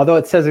although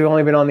it says we've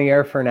only been on the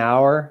air for an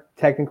hour,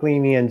 technically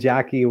me and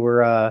Jacqui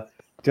were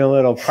doing a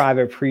little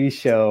private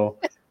pre-show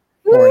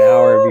for an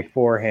hour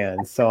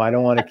beforehand. So I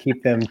don't want to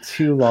keep them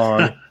too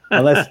long,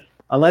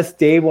 unless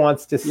Dave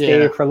wants to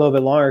stay for a little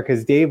bit longer,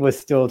 because Dave was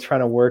still trying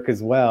to work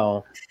as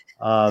well.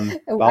 I'll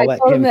let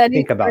him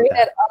think about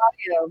that.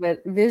 Audio,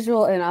 but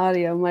visual and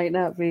audio might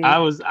not be. I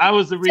was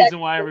the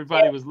reason why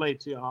everybody was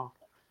late, y'all.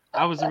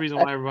 I was the reason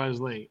why everybody was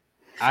late.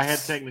 I had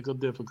technical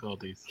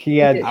difficulties. He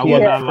had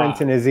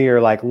Prince in his ear,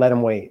 like, let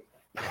him wait.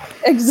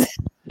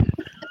 Exactly.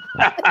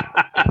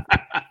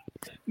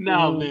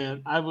 No,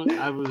 man, I was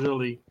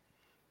really.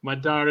 My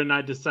daughter and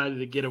I decided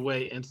to get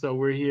away, and so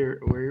we're here.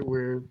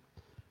 We're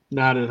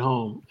not at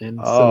home, and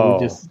so we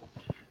just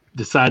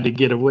decided to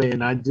get away.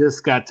 And I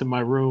just got to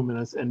my room,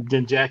 and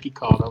then Jacqui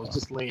called. I was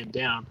just laying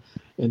down,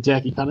 and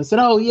Jacqui kind of said,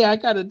 "Oh yeah, I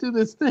got to do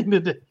this thing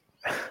today."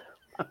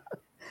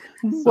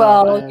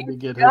 Well, you had to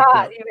do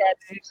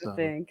the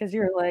thing, because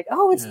you were like,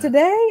 "Oh, it's today."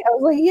 I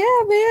was like,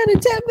 "Yeah, man, in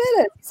 10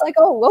 minutes." It's like,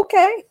 "Oh,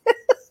 okay."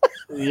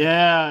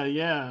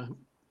 Yeah.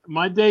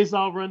 My days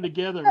all run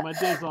together.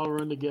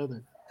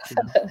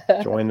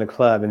 Join the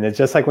club, and it's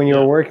just like when you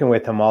were working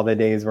with him, all the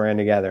days ran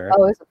together.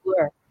 Oh, it's a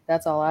blur.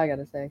 That's all I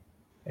gotta say.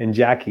 And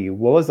Jacqui,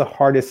 what was the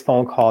hardest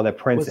phone call that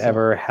Prince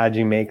ever had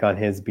you make on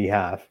his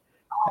behalf?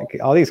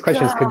 All these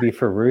questions could be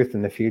for Ruth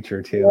in the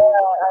future too.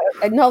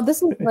 Yeah, no,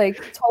 this is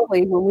like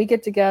totally when we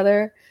get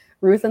together.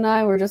 Ruth and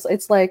I were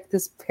it's like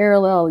this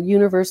parallel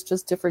universe,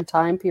 just different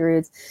time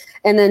periods.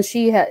 And then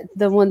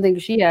the one thing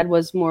she had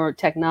was more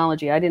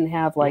technology. I didn't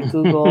have like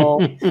Google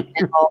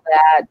and all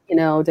that,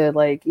 to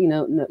like,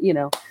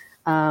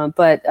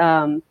 but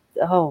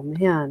oh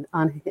man,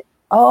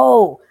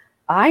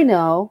 I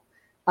know,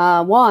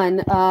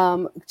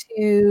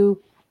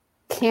 to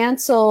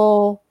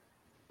cancel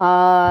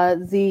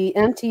the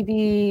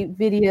MTV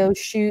video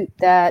shoot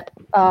that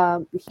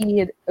he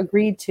had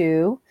agreed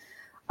to.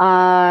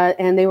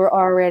 And they were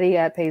already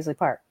at Paisley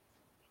Park.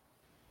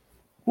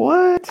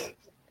 What?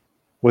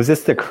 Was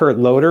this the Kurt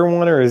Loder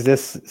one, or is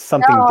this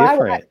something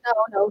different?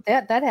 No,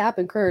 that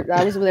happened, Kurt.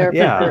 I was there.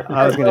 Yeah,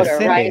 I was going to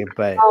say, right?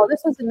 But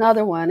this was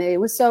another one. It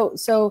was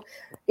so.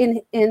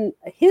 In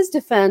his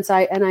defense,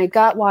 I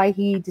got why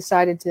he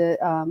decided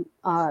to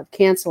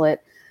cancel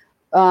it.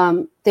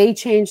 They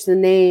changed the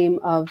name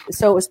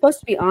so it was supposed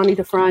to be Ani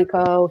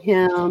DeFranco,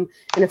 him,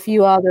 and a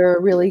few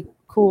other really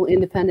cool,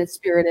 independent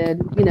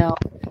spirited,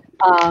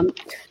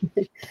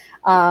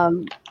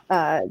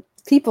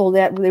 people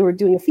that they were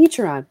doing a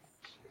feature on.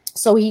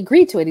 So he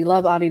agreed to it. He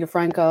loved Ani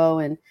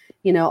DeFranco and,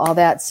 all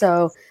that.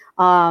 So,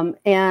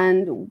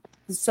 and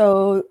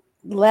so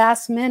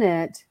last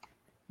minute,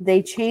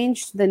 they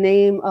changed the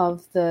name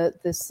of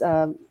this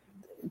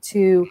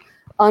to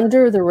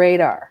Under the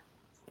Radar.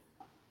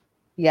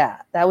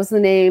 Yeah, that was the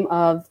name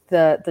of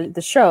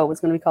the show. It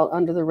was going to be called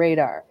Under the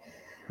Radar.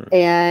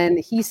 And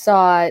he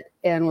saw it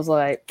and was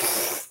like,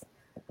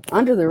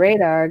 Under the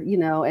Radar,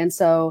 and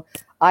so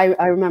I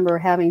remember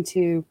having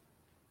to,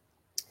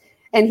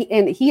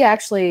 and he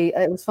actually,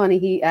 it was funny,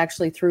 he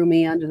actually threw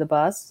me under the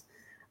bus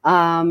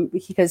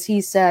because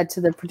he said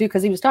to the producer,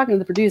 because he was talking to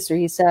the producer,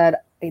 he said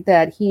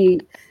that he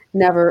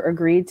never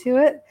agreed to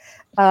it.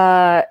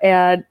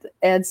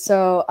 And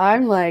so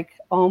I'm like,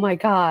 oh my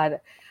God,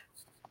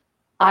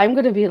 I'm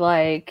going to be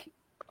like,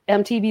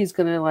 MTV is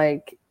going to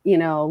like,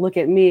 look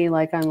at me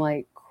like I'm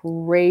like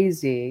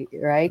crazy,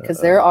 right? Because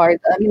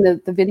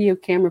the video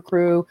camera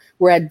crew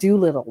were at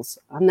Doolittle's.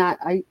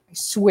 I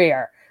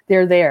swear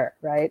they're there,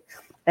 right?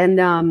 And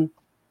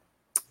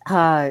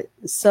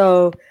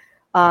so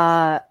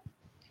I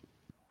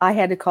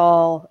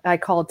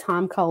called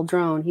Tom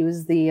Caldrone. He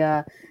was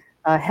the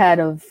head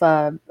of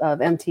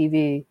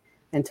MTV,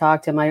 and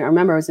talked to him. I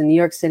remember I was in New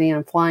York City and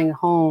I'm flying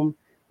home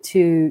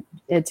to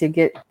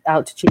get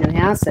out to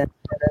Chanhassen.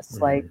 artists,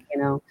 like,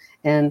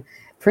 and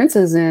Prince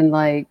is in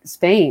like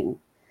Spain.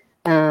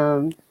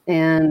 So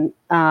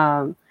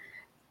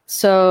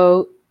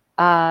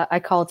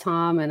I called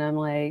Tom and I'm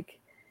like,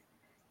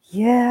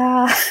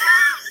 yeah,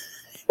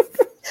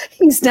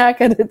 he's not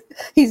doing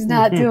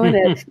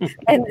it.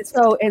 And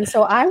so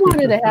I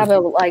wanted to have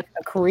a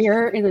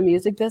career in the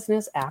music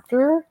business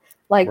after,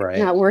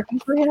 not working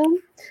for him.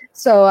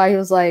 So I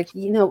was like,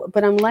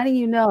 but I'm letting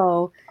you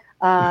know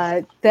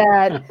that,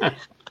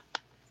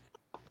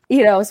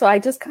 so I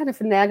just kind of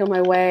finagled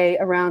my way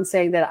around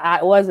saying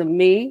that it wasn't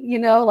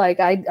me,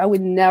 I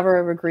would never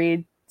have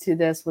agreed to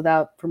this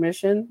without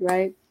permission,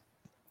 right?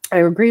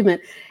 Or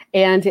agreement.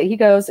 And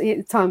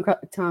Tom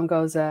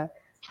goes,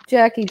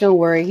 Jacqui, don't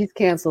worry. He's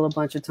canceled a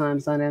bunch of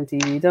times on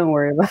MTV. Don't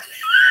worry about it.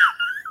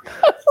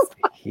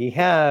 He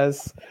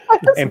has.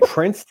 And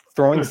Prince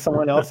throwing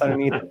someone else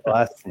underneath the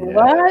bus.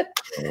 What?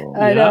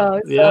 I know.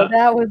 So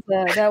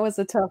that was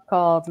a tough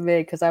call to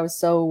make because I was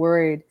so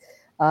worried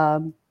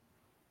to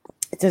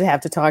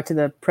have to talk to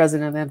the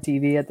president of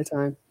MTV at the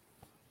time.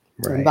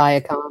 And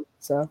Viacom.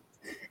 So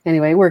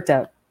anyway, it worked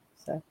out.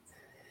 So.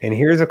 And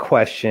here's a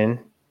question.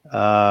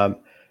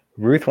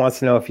 Ruth wants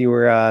to know if you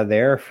were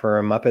there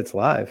for Muppets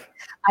Live.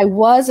 I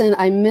wasn't.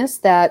 I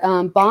missed that.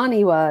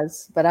 Bonnie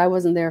was, but I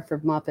wasn't there for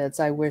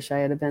Muppets. I wish I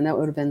had been. That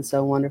would have been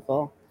so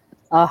wonderful.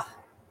 That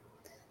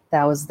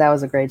was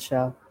a great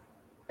show.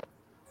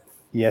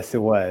 Yes,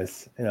 it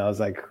was. And I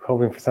was like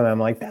hoping for something. I'm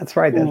like, that's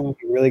right. That's a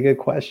really good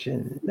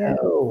question.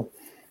 No.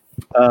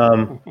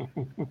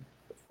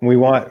 We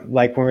want,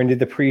 when we're going to do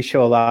the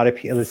pre-show, a lot of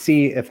people, let's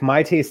see if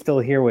Maite's still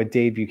here with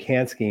Dave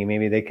Buchansky.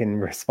 Maybe they can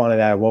respond to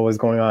that. What was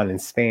going on in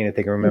Spain, if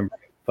they can remember.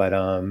 But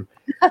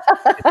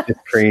it's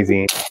just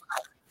crazy.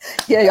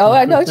 Yeah. Oh,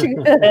 I know what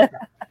you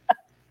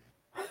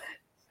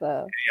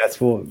So. Yes.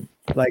 Well,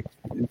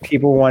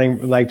 people wanting,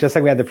 just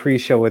like we had the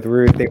pre-show with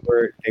Ruth, they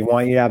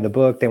want you to have the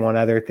book. They want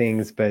other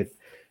things, but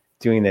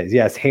doing this.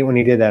 Yes. Hate when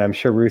he did that. I'm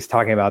sure Ruth's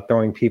talking about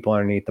throwing people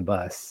underneath the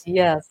bus.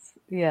 Yes.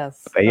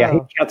 But he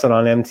canceled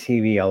on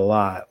MTV a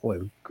lot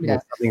with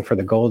something for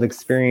the Gold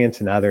Experience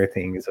and other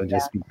things. It would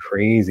just be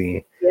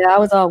crazy. Yeah, I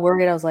was all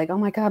worried. I was like, oh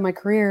my God, my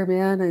career,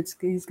 man.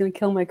 He's going to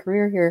kill my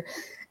career here.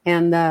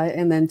 And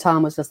then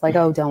Tom was just like,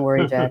 oh, don't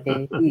worry,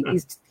 Jacqui.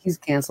 He's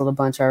canceled a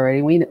bunch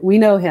already. We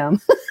know him.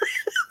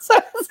 So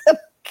I was like,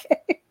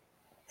 okay.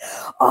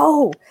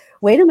 Oh,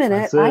 wait a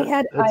minute. I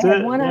had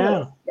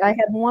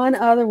one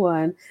other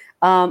one.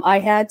 I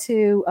had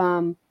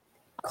to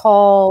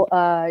call.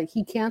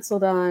 He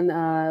canceled on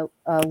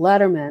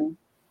Letterman.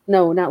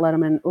 No, not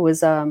Letterman. It was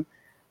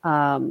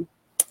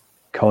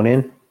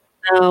Conan.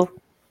 No.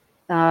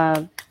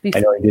 I know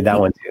he did that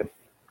one too.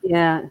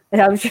 Yeah,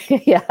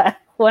 yeah,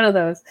 one of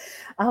those.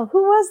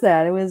 Who was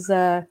that? It was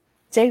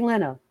Jay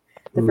Leno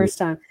the first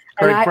time.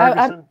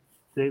 And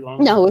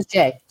no, it was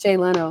Jay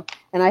Leno.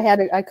 And I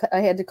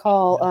had to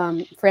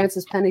call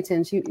Frances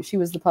Pennington. She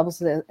was the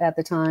publicist at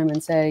the time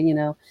and say,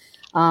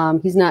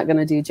 he's not going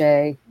to do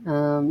Jay.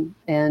 And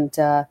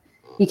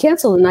he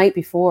canceled the night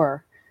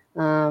before.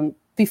 And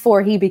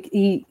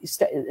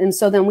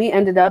so then we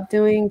ended up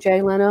doing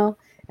Jay Leno,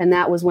 and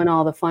that was when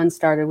all the fun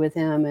started with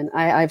him. And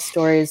I have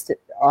stories.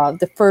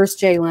 The first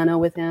Jay Leno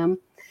with him,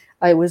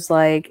 it was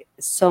like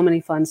so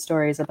many fun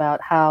stories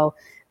about how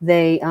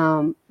they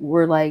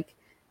were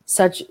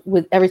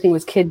with everything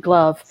was kid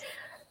glove.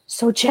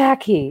 So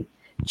Jacqui,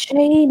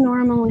 Jay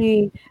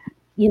normally,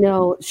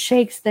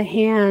 shakes the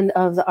hand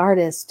of the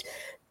artist.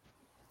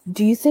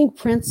 Do you think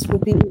Prince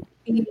would be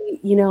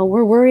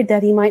we're worried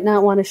that he might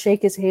not want to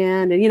shake his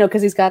hand, and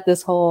because he's got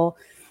this whole.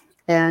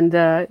 And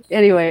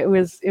anyway, it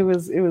was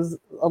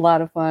a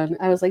lot of fun.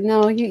 I was like,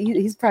 no,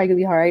 he's probably gonna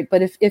be all right.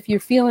 But if you're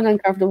feeling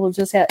uncomfortable,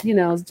 just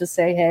just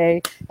say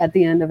hey at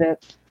the end of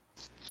it.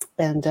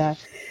 And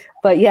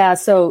but yeah,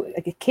 so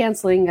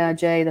canceling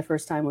Jay the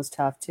first time was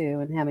tough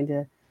too, and having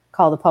to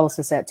call the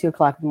publicist at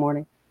 2:00 in the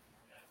morning.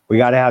 We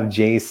got to have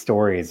Jay's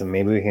stories, and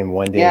maybe we can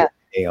one day. Yeah.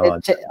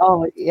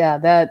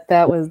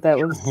 That was a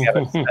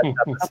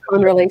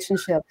fun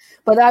relationship.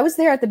 But I was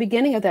there at the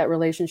beginning of that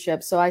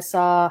relationship, so I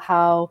saw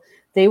how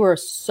they were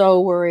so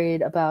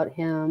worried about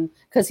him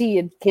because he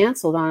had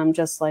canceled on him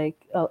just like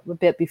a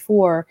bit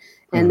before,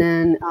 and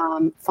then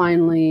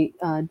finally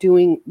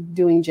doing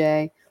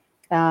Jay,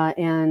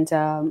 and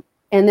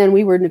then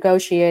we were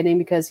negotiating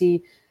because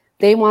he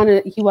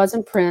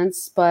wasn't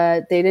Prince,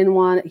 but they didn't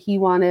want. He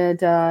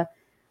wanted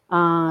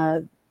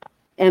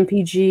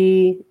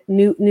MPG,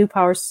 New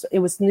Power. It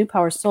was New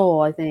Power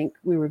Soul, I think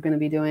we were going to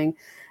be doing,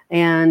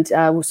 and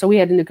so we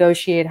had to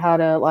negotiate how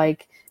to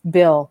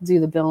do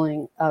the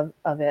billing of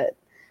it.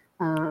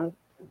 And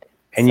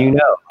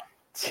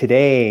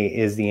today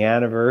is the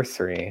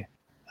anniversary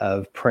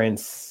of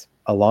Prince,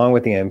 along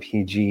with the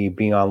MPG,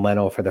 being on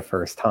Leno for the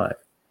first time.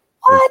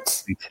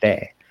 What?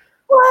 Today.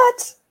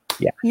 What?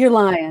 Yeah. You're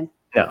lying.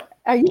 No.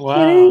 Are you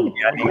kidding?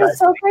 Yeah, that's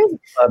so crazy.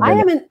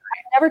 I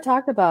never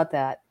talked about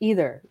that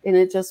either, and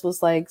it just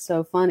was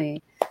so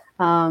funny.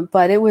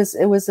 But it was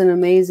an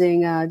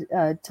amazing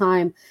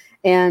time.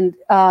 And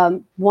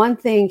one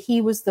thing,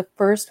 he was the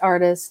first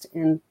artist,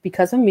 and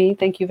because of me,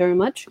 thank you very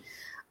much,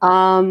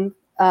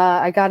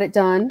 I got it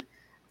done.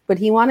 But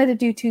he wanted to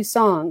do 2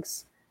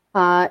 songs,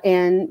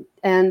 and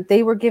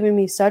they were giving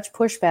me such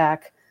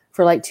pushback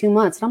for like 2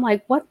 months. And I'm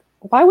like, what?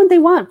 Why wouldn't they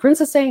want? Prince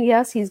is saying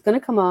yes, he's going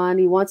to come on.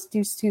 He wants to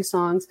do 2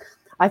 songs.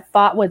 I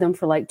fought with him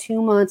for like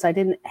 2 months. I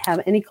didn't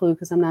have any clue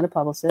because I'm not a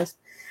publicist.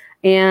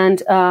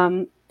 And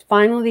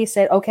finally they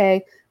said,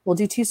 okay, we'll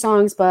do 2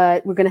 songs,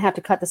 but we're going to have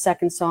to cut the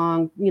second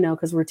song,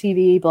 because we're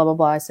TV, blah, blah,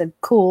 blah. I said,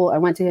 cool. I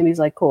went to him. He's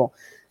like, cool.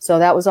 So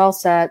that was all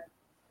set.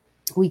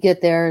 We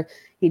get there.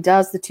 He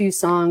does the 2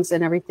 songs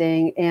and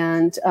everything.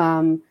 And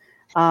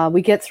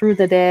we get through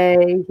the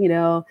day,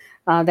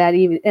 that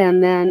evening.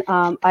 And then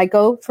I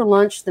go for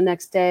lunch the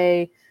next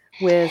day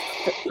with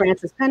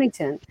Frances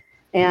Pennington,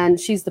 and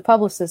she's the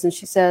publicist. And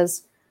she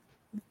says,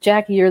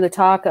 Jacqui, you're the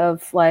talk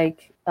of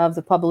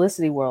the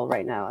publicity world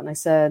right now. And I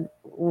said,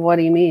 what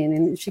do you mean?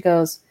 And she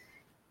goes,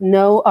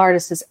 no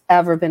artist has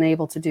ever been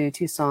able to do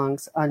 2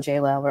 songs on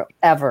J-Level,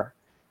 ever.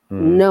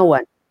 No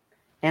one.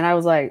 And I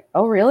was like,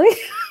 oh, really?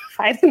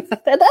 I didn't know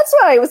that. That's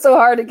why it was so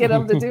hard to get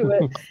them to do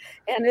it.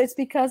 And it's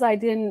because I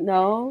didn't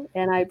know,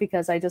 and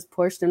because I just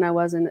pushed, and I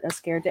wasn't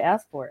scared to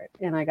ask for it,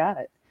 and I got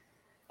it.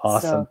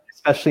 Awesome. So,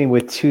 especially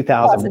with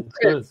 2000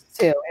 Prince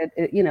too.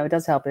 It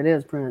does help. It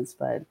is Prince,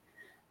 but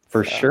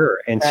for sure.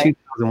 In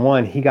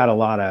 2001, he got a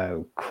lot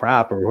of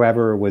crap, or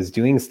whoever was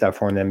doing stuff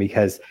for him,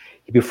 because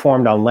he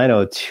performed on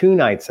Leno 2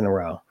 nights in a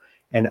row,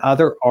 and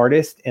other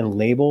artists and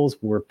labels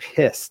were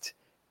pissed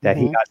that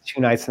he got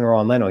 2 nights in a row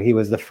on Leno. He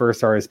was the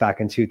first artist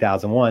back in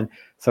 2001.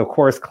 So, of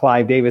course,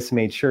 Clive Davis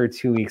made sure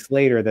 2 weeks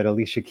later that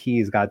Alicia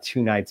Keys got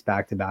 2 nights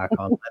back-to-back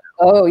on Leno.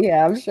 Oh,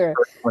 yeah, I'm sure.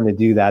 First one to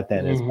do that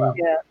then as well.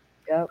 Yeah,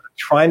 yep.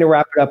 Trying to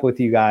wrap it up with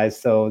you guys.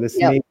 So this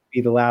may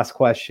be the last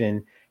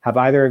question. Have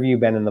either of you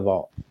been in the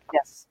vault?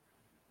 Yes.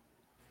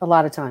 A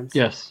lot of times.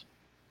 Yes.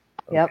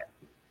 Yep. Okay.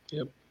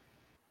 Yep.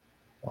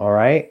 All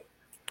right.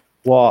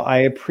 Well, I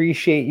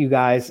appreciate you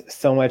guys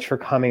so much for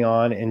coming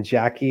on. And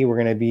Jacqui, we're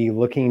going to be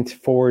looking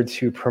forward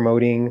to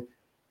promoting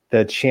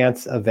the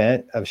Chance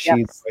event of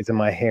She's Boys in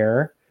My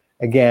Hair.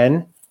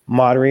 Again,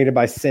 moderated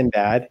by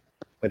Sinbad,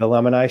 with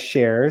Alumni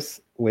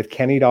Shares, with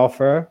Kenny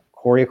Dolfer,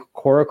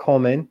 Cora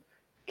Coleman,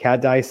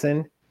 Kat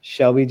Dyson,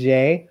 Shelby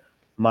J,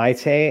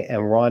 Maite, and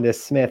Rhonda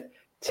Smith.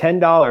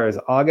 $10,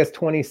 August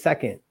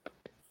 22nd.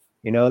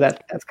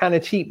 That's kind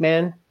of cheap,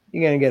 man.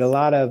 You're going to get a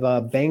lot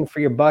of bang for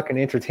your buck and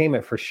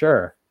entertainment for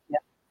sure.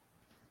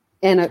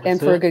 And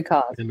for a good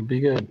cause. It'll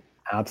be good.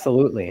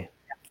 Absolutely.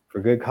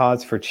 For good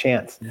cause, for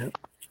Chance. Yep.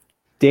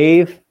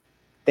 Dave,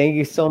 thank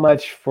you so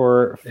much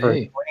for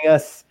joining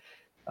us.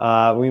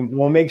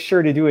 We'll make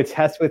sure to do a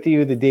test with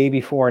you the day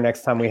before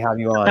next time we have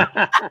you on.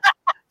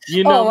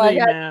 You know me,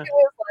 man. It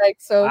was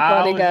so I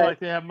funny, always guys. like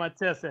to have my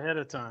test ahead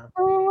of time.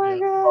 Oh my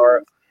God.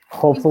 Or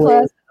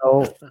hopefully,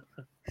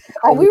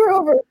 we were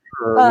over.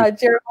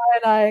 Jeremiah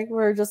and I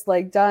were just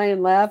like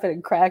dying laughing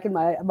and cracking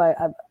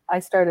I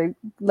started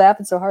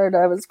laughing so hard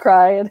I was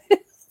crying.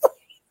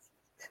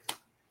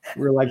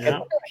 We're like,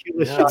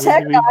 we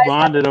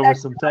bonded over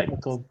some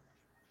technical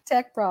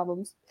tech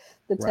problems.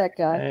 The tech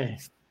guy. Hey.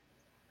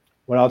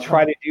 What I'll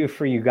try to do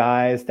for you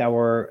guys that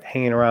were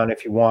hanging around,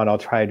 if you want, I'll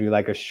try to do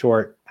like a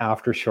short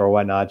after show or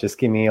whatnot. Just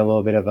give me a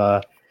little bit of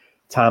a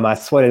time. I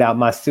sweated out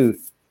my suit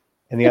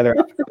in the other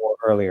episode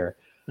earlier.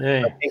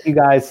 Hey. Thank you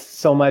guys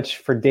so much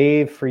for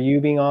Dave, for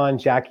you being on,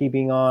 Jacqui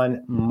being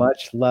on.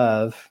 Much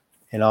love.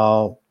 And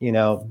I'll,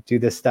 do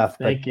this stuff.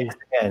 Thank you.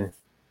 Again,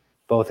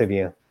 both of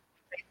you.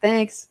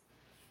 Thanks.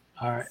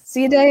 All right.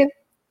 See you, Dave.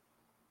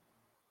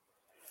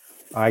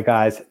 All right,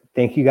 guys.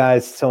 Thank you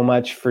guys so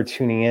much for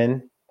tuning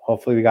in.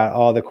 Hopefully we got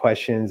all the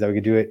questions that we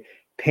could do it.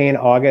 Pay in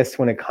August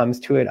when it comes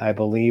to it, I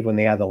believe, when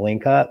they have the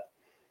link up.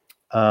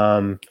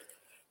 I'm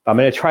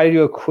going to try to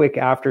do a quick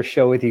after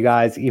show with you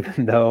guys,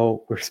 even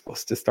though we're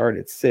supposed to start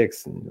at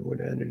 6 and it would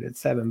have ended at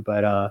 7.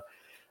 But I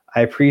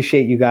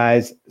appreciate you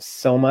guys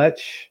so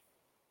much.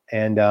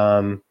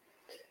 And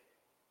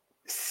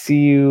see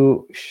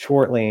you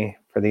shortly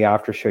for the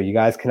after show. You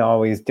guys can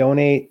always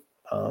donate.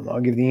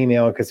 I'll give the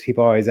email because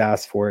people always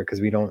ask for it,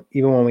 because we don't,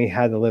 even when we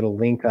had the little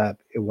link up,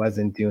 it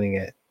wasn't doing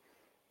it.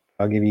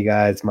 I'll give you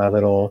guys my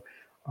little,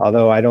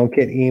 although I don't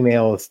get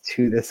emails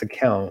to this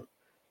account,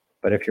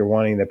 but if you're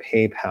wanting the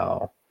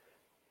PayPal,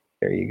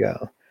 there you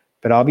go.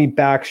 But I'll be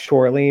back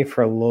shortly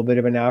for a little bit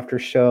of an after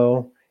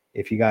show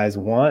if you guys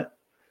want.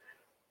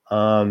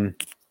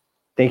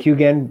 Thank you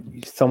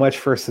again so much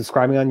for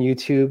subscribing on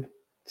YouTube,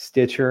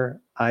 Stitcher,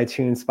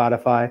 iTunes,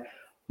 Spotify.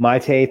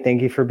 Maite,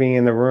 thank you for being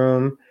in the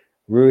room.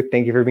 Ruth,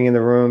 thank you for being in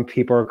the room.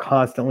 People are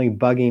constantly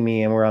bugging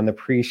me, and we're on the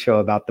pre-show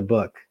about the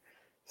book.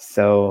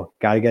 So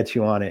got to get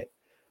you on it.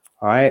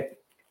 All right.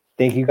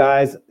 Thank you,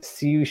 guys.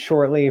 See you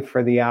shortly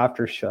for the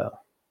after show.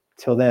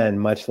 Till then,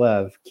 much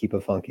love. Keep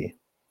it funky.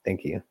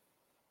 Thank you.